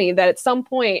tell me that at some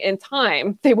point in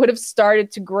time they would have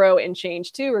started to grow and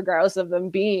change too, regardless of them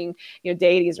being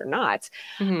deities or not.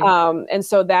 And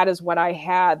so that is what I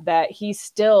had, that he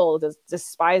still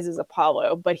despises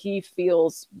Apollo, but he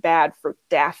feels bad for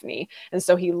Daphne, and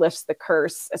so he lifts the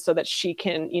curse so that she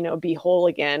can be whole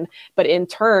again. But in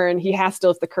turn, he has to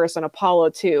lift the curse on Apollo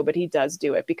too, but he does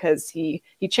do it because he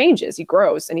changes, he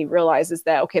grows, and he realizes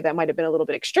that, okay, that might have been a little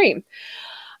bit extreme.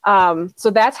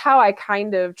 So that's how I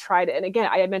kind of tried it. And again,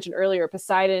 I had mentioned earlier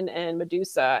Poseidon and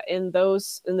Medusa. In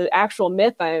the actual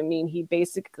myth, I mean, he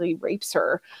basically rapes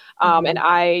her. And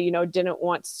I, didn't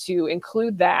want to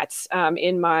include that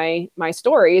in my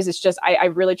stories. It's just I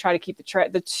really try to keep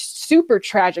the super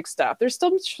tragic stuff. There's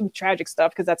still some tragic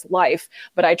stuff because that's life,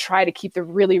 but I try to keep the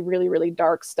really, really, really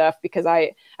dark stuff, because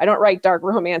I don't write dark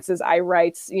romances. I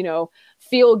write,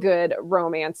 feel good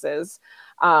romances.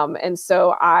 And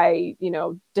so I,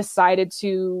 decided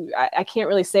I can't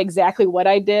really say exactly what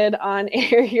I did on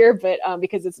air here, but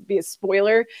because it's be a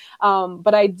spoiler.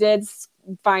 But I did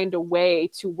find a way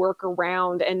to work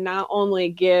around and not only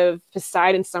give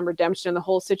Poseidon some redemption in the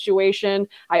whole situation.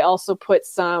 I also put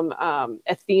some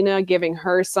Athena, giving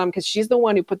her some, because she's the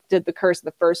one who did the curse in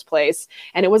the first place,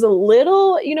 and it was a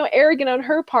little, arrogant on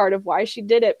her part of why she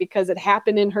did it, because it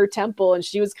happened in her temple and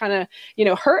she was kind of,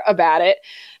 hurt about it.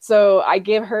 So I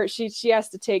give her, she has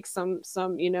to take some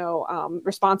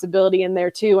responsibility in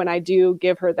there too, and I do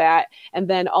give her that. And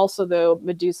then also, though,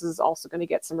 Medusa is also going to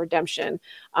get some redemption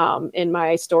in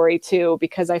my story too,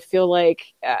 because I feel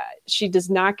like she does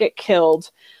not get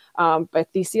killed by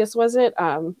Theseus, was it?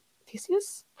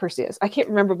 Theseus? Perseus. I can't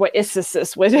remember what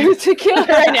Isis was to kill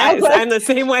her right now. I'm the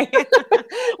same way.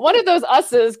 One of those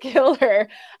us's killed her.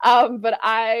 But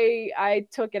I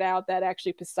took it out that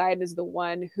actually Poseidon is the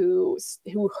one who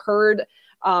heard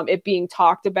it being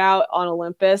talked about on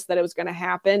Olympus that it was going to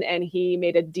happen, and he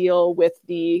made a deal with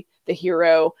the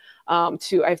hero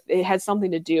it had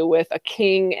something to do with a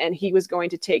king, and he was going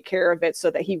to take care of it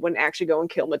so that he wouldn't actually go and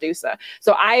kill Medusa.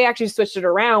 So I actually switched it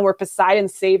around where Poseidon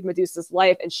saved Medusa's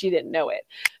life and she didn't know it.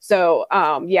 So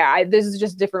this is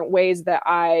just different ways that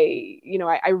I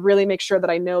really make sure that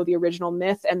I know the original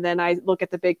myth, and then I look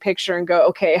at the big picture and go,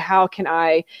 okay, how can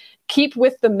I keep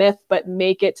with the myth but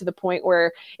make it to the point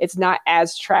where it's not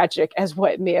as tragic as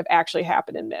what may have actually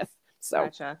happened in myth. So.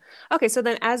 Gotcha. Okay, so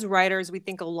then as writers, we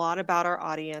think a lot about our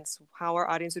audience, how our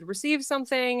audience would receive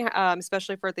something,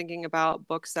 especially for thinking about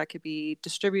books that could be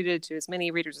distributed to as many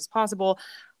readers as possible.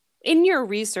 In your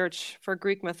research for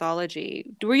Greek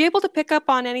mythology, were you able to pick up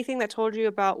on anything that told you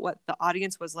about what the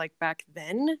audience was like back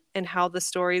then and how the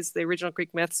stories, the original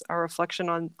Greek myths, are a reflection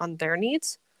on their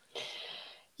needs?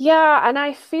 Yeah, and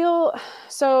I feel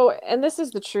so, and this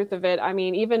is the truth of it. I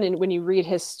mean, even when you read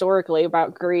historically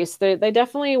about Greece, they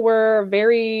definitely were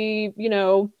very,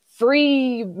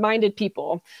 free-minded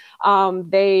people.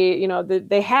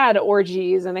 They had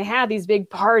orgies and they had these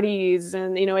big parties,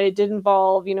 and it did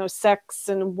involve sex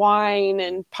and wine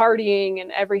and partying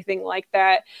and everything like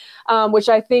that, which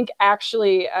I think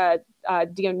actually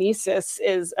Dionysus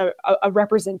is a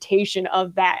representation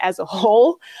of that as a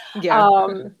whole. Yeah.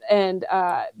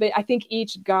 But I think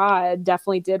each god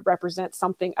definitely did represent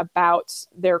something about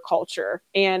their culture.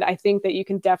 And I think that you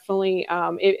can definitely,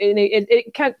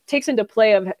 it kind of takes into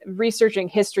play of researching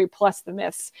history plus the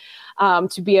myths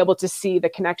to be able to see the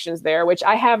connections there, which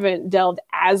I haven't delved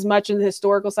as much in the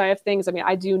historical side of things. I mean,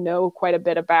 I do know quite a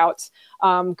bit about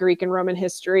Greek and Roman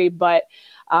history, but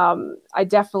I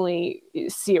definitely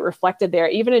see it reflected there,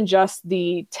 even in just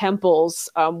the temples.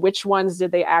 Which ones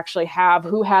did they actually have?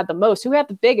 Who had the most? Who had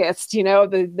the biggest?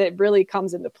 That really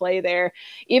comes into play there,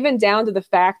 even down to the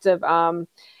fact of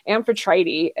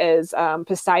Amphitrite is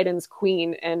Poseidon's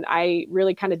queen. And I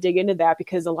really kind of dig into that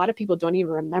because a lot of people don't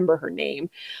even remember her name.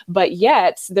 But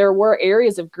yet there were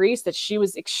areas of Greece that she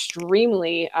was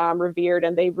extremely revered,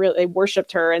 and they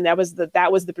worshipped her. And that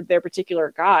was their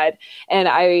particular god. And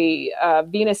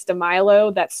Venus de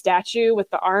Milo, that statue with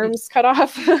the arms cut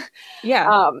off.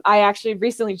 Yeah. I actually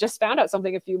recently just found out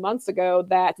something a few months ago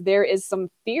that there is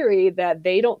some theory that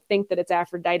they don't think that it's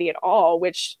Aphrodite at all,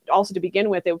 which also to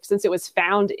begin with, since it was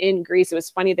found in Greece, it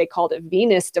was funny they called it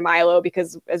Venus de Milo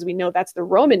because, as we know, that's the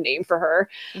Roman name for her.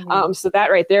 Mm-hmm. So that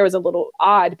right there was a little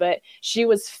odd, but she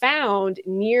was found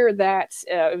near that,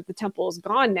 the temple is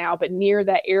gone now, but near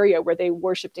that area where they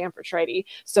worshipped Amphitrite.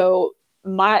 So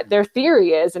their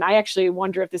theory is, and I actually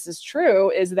wonder if this is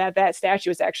true, is that statue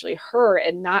is actually her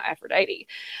and not Aphrodite.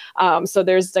 So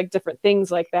there's like different things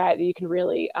like that you can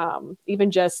really,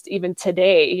 even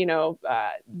today,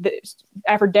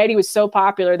 Aphrodite was so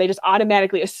popular, they just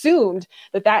automatically assumed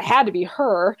that had to be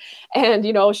her. And,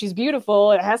 she's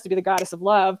beautiful. It has to be the goddess of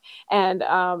love. And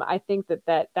I think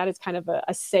that is kind of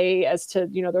a say as to,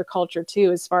 their culture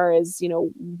too, as far as,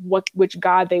 which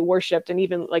god they worshipped. And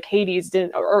even like Hades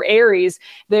didn't, or Ares,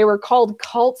 they were called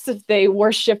cults if they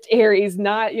worshipped Ares,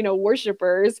 not,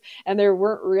 worshipers. And there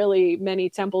weren't really many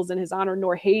temples in his honor,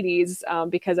 nor Hades,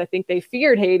 because I think they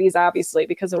feared Hades, obviously,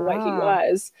 because of what he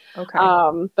was. Okay.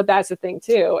 But that's the thing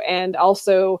too. And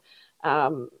also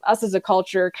us as a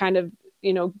culture kind of,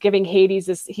 giving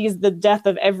Hades he's the death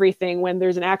of everything, when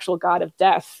there's an actual god of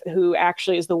death who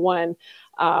actually is the one,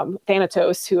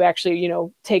 Thanatos, who actually,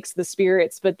 takes the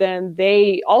spirits. But then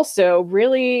they also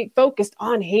really focused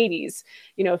on Hades,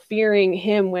 fearing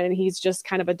him when he's just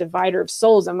kind of a divider of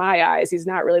souls in my eyes. He's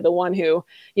not really the one who,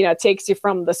 takes you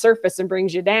from the surface and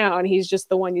brings you down. He's just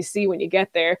the one you see when you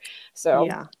get there. So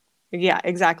yeah. Yeah,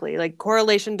 exactly. Like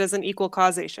correlation doesn't equal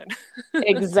causation.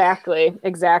 Exactly,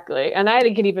 exactly. And that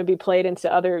can even be played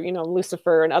into other,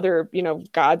 Lucifer and other,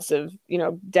 gods of,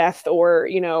 death or,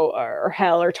 or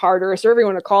hell or Tartarus or whatever you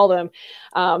want to call them.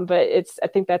 But I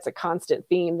think that's a constant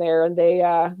theme there, and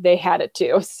they had it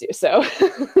too. So,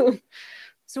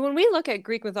 So when we look at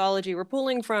Greek mythology, we're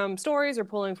pulling from stories, we're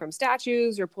pulling from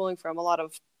statues, we're pulling from a lot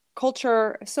of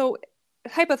culture. So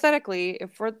hypothetically,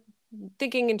 if we're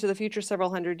thinking into the future several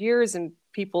hundred years and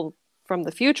people from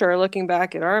the future are looking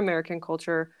back at our American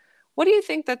culture, what do you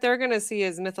think that they're going to see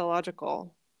as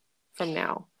mythological from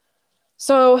now?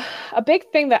 so a big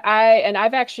thing that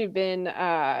I've actually been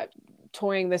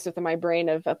toying this with in my brain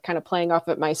of kind of playing off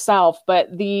it myself,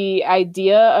 but the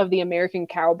idea of the American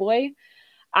cowboy,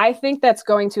 I think that's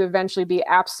going to eventually be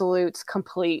absolute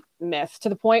complete myth to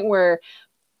the point where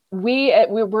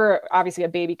we're obviously a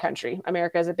baby country.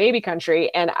 America is a baby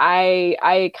country, and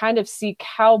I kind of see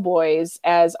cowboys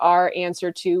as our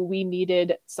answer to we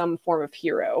needed some form of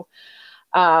hero,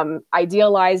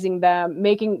 idealizing them,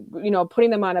 making,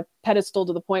 putting them on a pedestal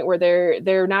to the point where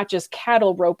they're not just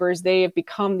cattle ropers. They have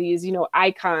become these,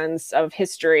 icons of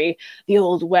history, the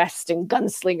Old West and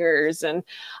gunslingers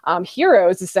and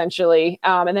heroes, essentially.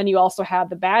 And then you also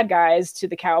have the bad guys to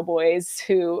the cowboys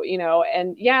who,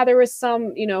 and yeah, there was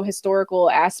some, historical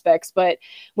aspects, but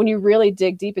when you really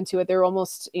dig deep into it, they're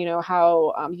almost,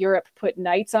 how Europe put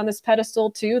knights on this pedestal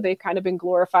too. They've kind of been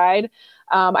glorified.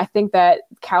 I think that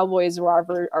cowboys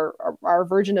are our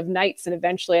version of knights, and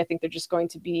eventually I think they're just going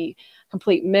to be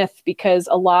complete myth, because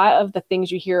a lot of the things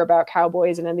you hear about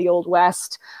cowboys and in the Old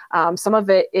West, some of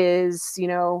it is,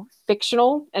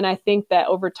 fictional, and I think that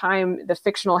over time the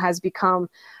fictional has become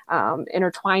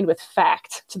intertwined with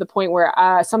fact to the point where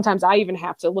sometimes I even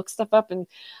have to look stuff up and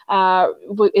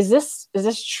is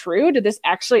this true? Did this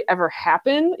actually ever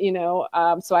happen?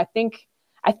 So I think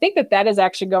that is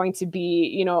actually going to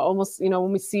be, almost,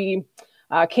 when we see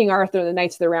King Arthur and the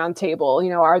Knights of the Round Table,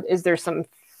 is there some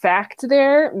fact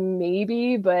there?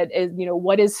 Maybe, but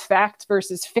what is fact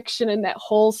versus fiction in that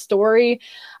whole story?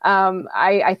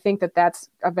 I think that that's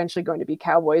eventually going to be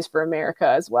cowboys for America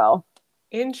as well.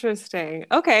 Interesting.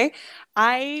 Okay.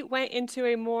 I went into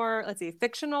a more, let's see,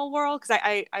 fictional world because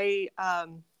I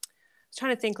was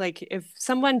trying to think like if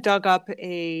someone dug up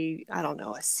I don't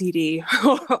know, a CD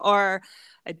or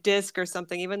a disc or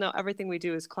something, even though everything we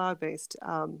do is cloud-based.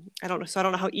 I don't know. So I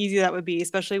don't know how easy that would be,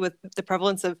 especially with the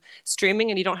prevalence of streaming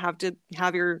and you don't have to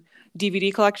have your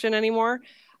DVD collection anymore.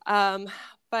 Um,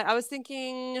 but I was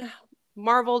thinking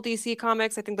Marvel, DC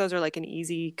comics, I think those are like an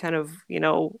easy kind of,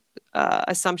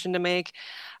 assumption to make.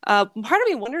 Part of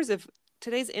me wonders if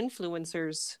today's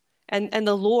influencers and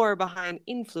the lore behind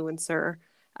influencer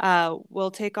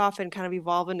will take off and kind of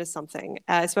evolve into something,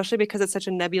 especially because it's such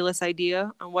a nebulous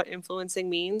idea on what influencing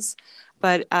means,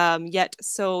 but yet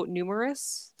so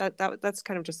numerous. That's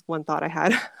kind of just one thought I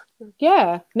had.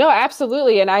 Yeah, no,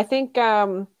 absolutely. And I think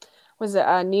was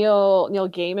it Neil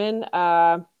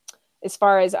Gaiman, as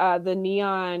far as the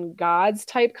neon gods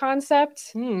type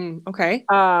concept. Okay.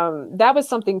 That was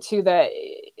something too that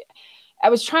I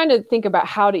was trying to think about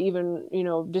how to even,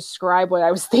 describe what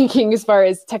I was thinking as far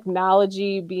as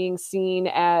technology being seen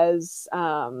as,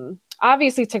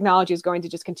 obviously technology is going to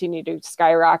just continue to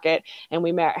skyrocket, and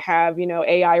we might have,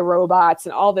 AI robots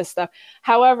and all this stuff.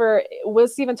 However,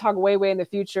 let's even talk way in the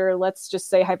future. Let's just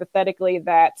say hypothetically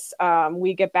that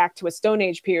we get back to a Stone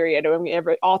Age period,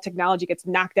 or all technology gets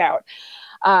knocked out,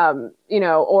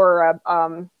 or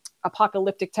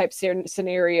apocalyptic type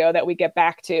scenario that we get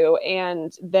back to,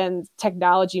 and then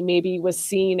technology maybe was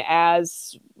seen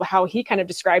as how he kind of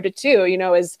described it too,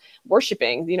 as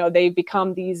worshiping. They've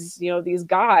become these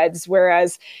gods,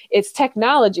 whereas it's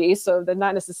technology, so they're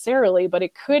not necessarily, but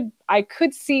I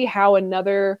could see how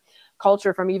another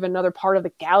culture from even another part of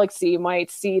the galaxy might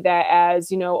see that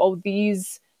as,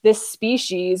 this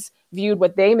species viewed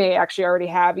what they may actually already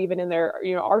have even in their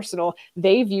arsenal.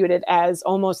 They viewed it as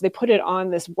almost, they put it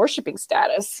on this worshiping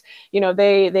status.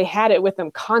 They had it with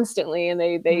them constantly, and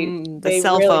The they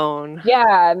cell really, phone.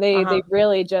 yeah, and they Uh-huh.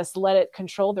 really just let it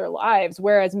control their lives,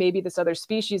 whereas maybe this other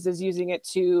species is using it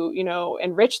to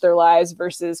enrich their lives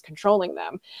versus controlling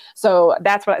them. So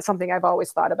that's something I've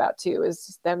always thought about too,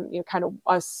 is them, kind of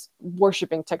us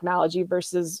worshiping technology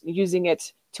versus using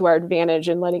it to our advantage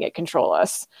and letting it control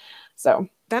us. So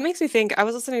That makes me think. I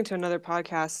was listening to another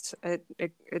podcast.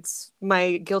 It's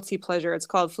my guilty pleasure. It's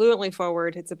called Fluently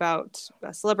Forward. It's about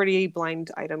celebrity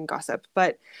blind item gossip.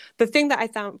 But the thing that I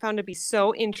found to be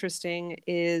so interesting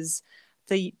is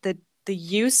the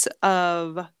use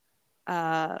of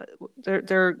uh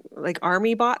they're like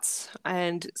army bots.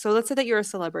 And so let's say that you're a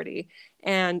celebrity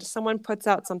and someone puts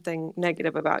out something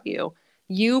negative about you.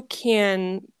 You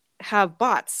can have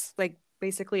bots, like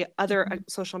basically other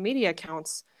social media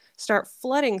accounts, start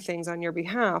flooding things on your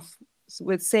behalf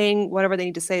with saying whatever they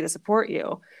need to say to support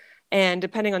you. And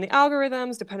depending on the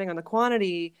algorithms, depending on the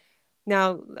quantity,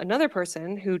 now, another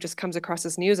person who just comes across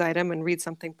this news item and reads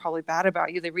something probably bad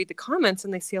about you, they read the comments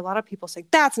and they see a lot of people saying,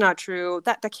 that's not true.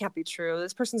 That can't be true.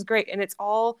 This person's great. And it's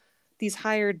all these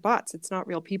hired bots. It's not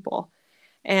real people.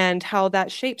 And how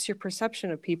that shapes your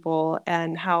perception of people,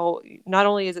 and how not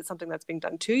only is it something that's being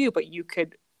done to you, but you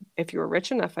could, if you were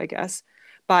rich enough, I guess,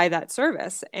 buy that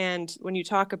service. And when you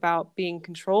talk about being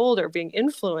controlled or being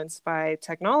influenced by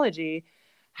technology,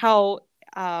 how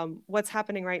what's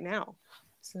happening right now.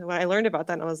 So when I learned about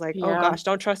that, I was like, oh Yeah. gosh,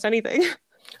 don't trust anything.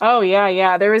 Oh yeah,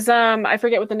 yeah. There was I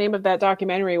forget what the name of that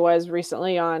documentary was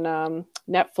recently on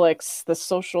Netflix, The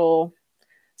Social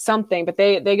something, but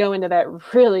they go into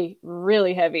that really,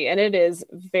 really heavy, and it is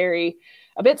very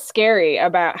a bit scary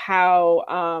about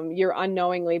how you're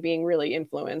unknowingly being really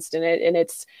influenced, and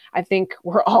it's I think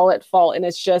we're all at fault, and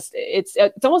it's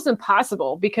almost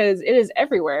impossible because it is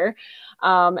everywhere.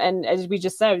 And as we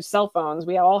just said, cell phones,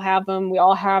 we all have them. We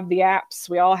all have the apps.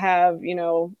 We all have,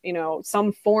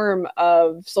 some form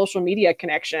of social media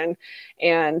connection.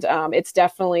 And it's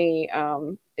definitely,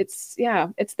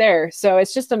 it's there. So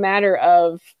it's just a matter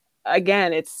of,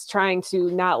 again, it's trying to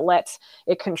not let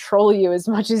it control you as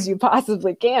much as you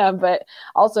possibly can. But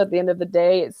also at the end of the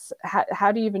day, it's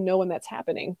how do you even know when that's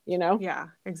happening, you know? Yeah,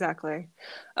 exactly.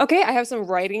 Okay, I have some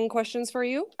writing questions for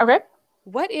you. Okay.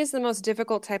 What is the most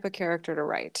difficult type of character to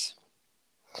write?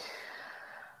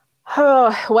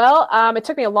 Oh, well, it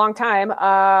took me a long time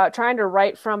trying to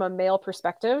write from a male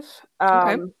perspective.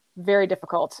 Okay. Very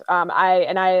difficult.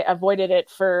 I avoided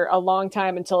it for a long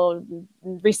time until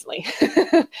recently.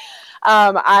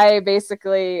 I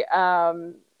basically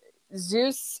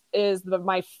Zeus is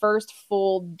my first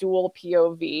full dual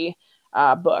POV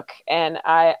book, and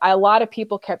a lot of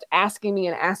people kept asking me,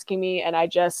 and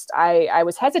I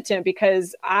was hesitant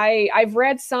because I've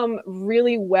read some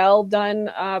really well done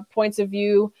points of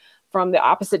view from the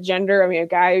opposite gender. I mean, a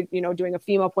guy, doing a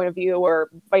female point of view or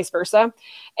vice versa.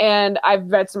 And I've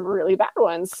read some really bad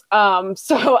ones.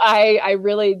 So I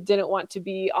really didn't want to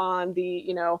be on the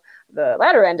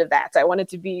latter end of that. I wanted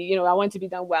to be, I wanted to be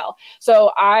done well.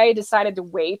 So I decided to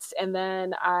wait. And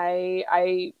then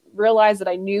I realized that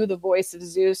I knew the voice of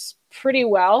Zeus pretty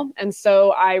well. And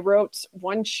so I wrote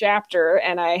one chapter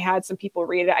and I had some people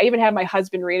read it. I even had my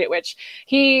husband read it, which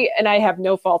and I have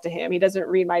no fault to him. He doesn't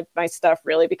read my stuff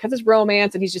really because it's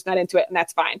romance and he's just not into it, and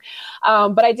that's fine.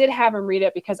 But I did have him read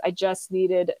it because I just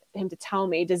needed him to tell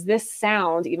me, does this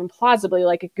sound even plausibly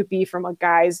like it could be from a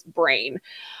guy's brain?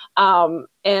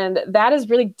 And that is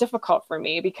really difficult for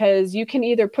me because you can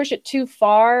either push it too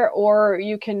far or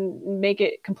you can make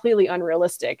it completely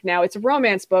unrealistic. Now, it's a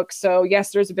romance book, so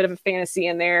yes, there's a bit of a fantasy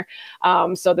in there.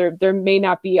 So there may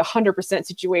not be 100%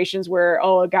 situations where,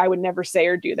 a guy would never say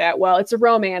or do that. Well, it's a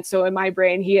romance, so in my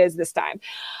brain, he is this time.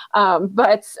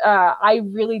 But I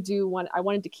really I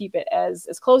wanted to keep it as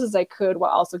close as I could while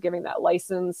also giving that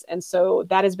license. And so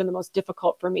that has been the most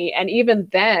difficult for me. And even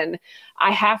then,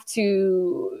 I have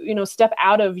to, step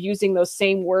out of using those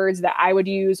same words that I would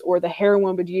use or the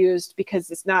heroine would use because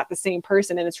it's not the same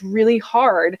person. And it's really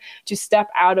hard to step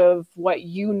out of what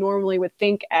you normally would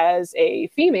think as a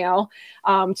female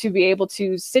to be able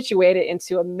to situate it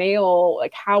into a male.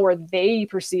 Like, how are they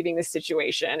perceiving the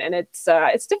situation? And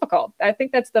it's difficult. I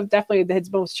think that's definitely the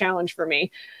most challenge for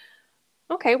me.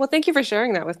 Okay, well, thank you for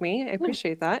sharing that with me. I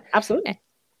appreciate that. Absolutely.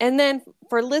 And then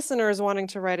for listeners wanting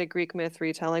to write a Greek myth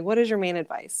retelling, what is your main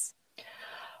advice?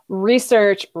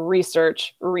 Research,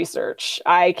 research, research.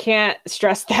 I can't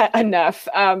stress that enough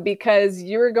because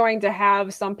you're going to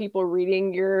have some people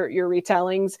reading your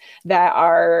retellings that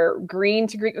are green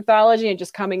to Greek mythology and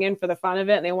just coming in for the fun of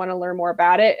it and they want to learn more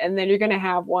about it. And then you're going to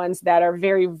have ones that are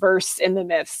very versed in the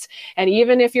myths. And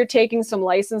even if you're taking some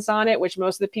license on it, which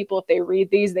most of the people, if they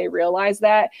read these, they realize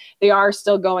that they are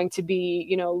still going to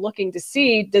be, looking to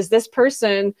see, does this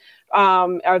person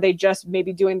are they just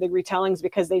maybe doing the retellings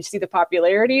because they see the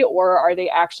popularity, or are they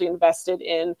actually invested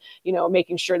in,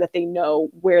 making sure that they know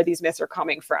where these myths are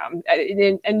coming from?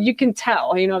 And you can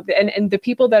tell, and the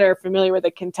people that are familiar with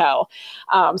it can tell.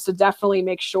 So definitely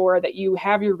make sure that you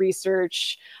have your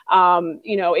research.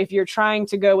 If you're trying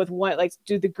to go with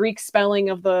do the Greek spelling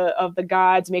of the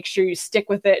gods, make sure you stick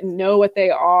with it and know what they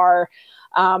are.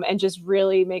 and just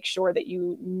really make sure that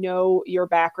you know your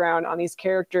background on these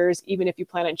characters, even if you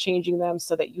plan on changing them,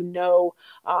 so that you know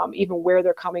even where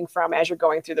they're coming from as you're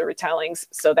going through the retellings.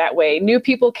 So that way new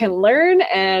people can learn,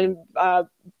 and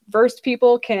versed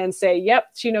people can say, yep,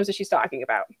 she knows what she's talking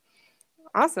about.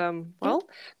 Awesome. Well,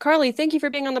 Carly, thank you for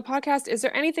being on the podcast. Is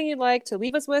there anything you'd like to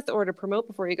leave us with or to promote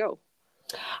before you go?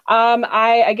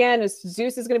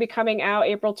 Zeus is going to be coming out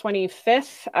April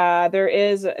 25th.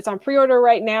 It's on pre-order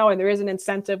right now, and there is an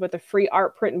incentive with a free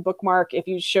art print and bookmark if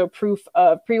you show proof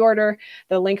of pre-order.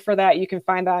 The link for that you can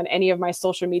find on any of my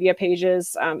social media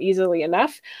pages easily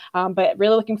enough. But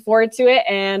really looking forward to it,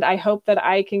 and I hope that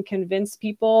I can convince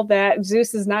people that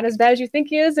Zeus is not as bad as you think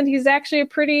he is, and he's actually a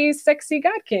pretty sexy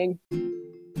god king.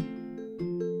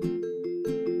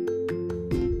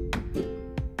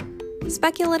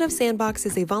 Speculative Sandbox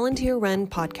is a volunteer-run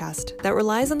podcast that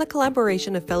relies on the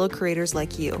collaboration of fellow creators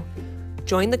like you.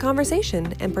 Join the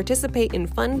conversation and participate in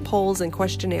fun polls and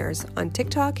questionnaires on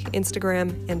TikTok,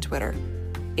 Instagram, and Twitter.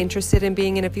 Interested in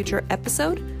being in a future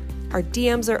episode? Our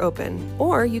DMs are open,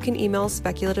 or you can email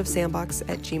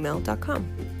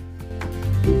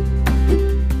speculativesandbox@gmail.com.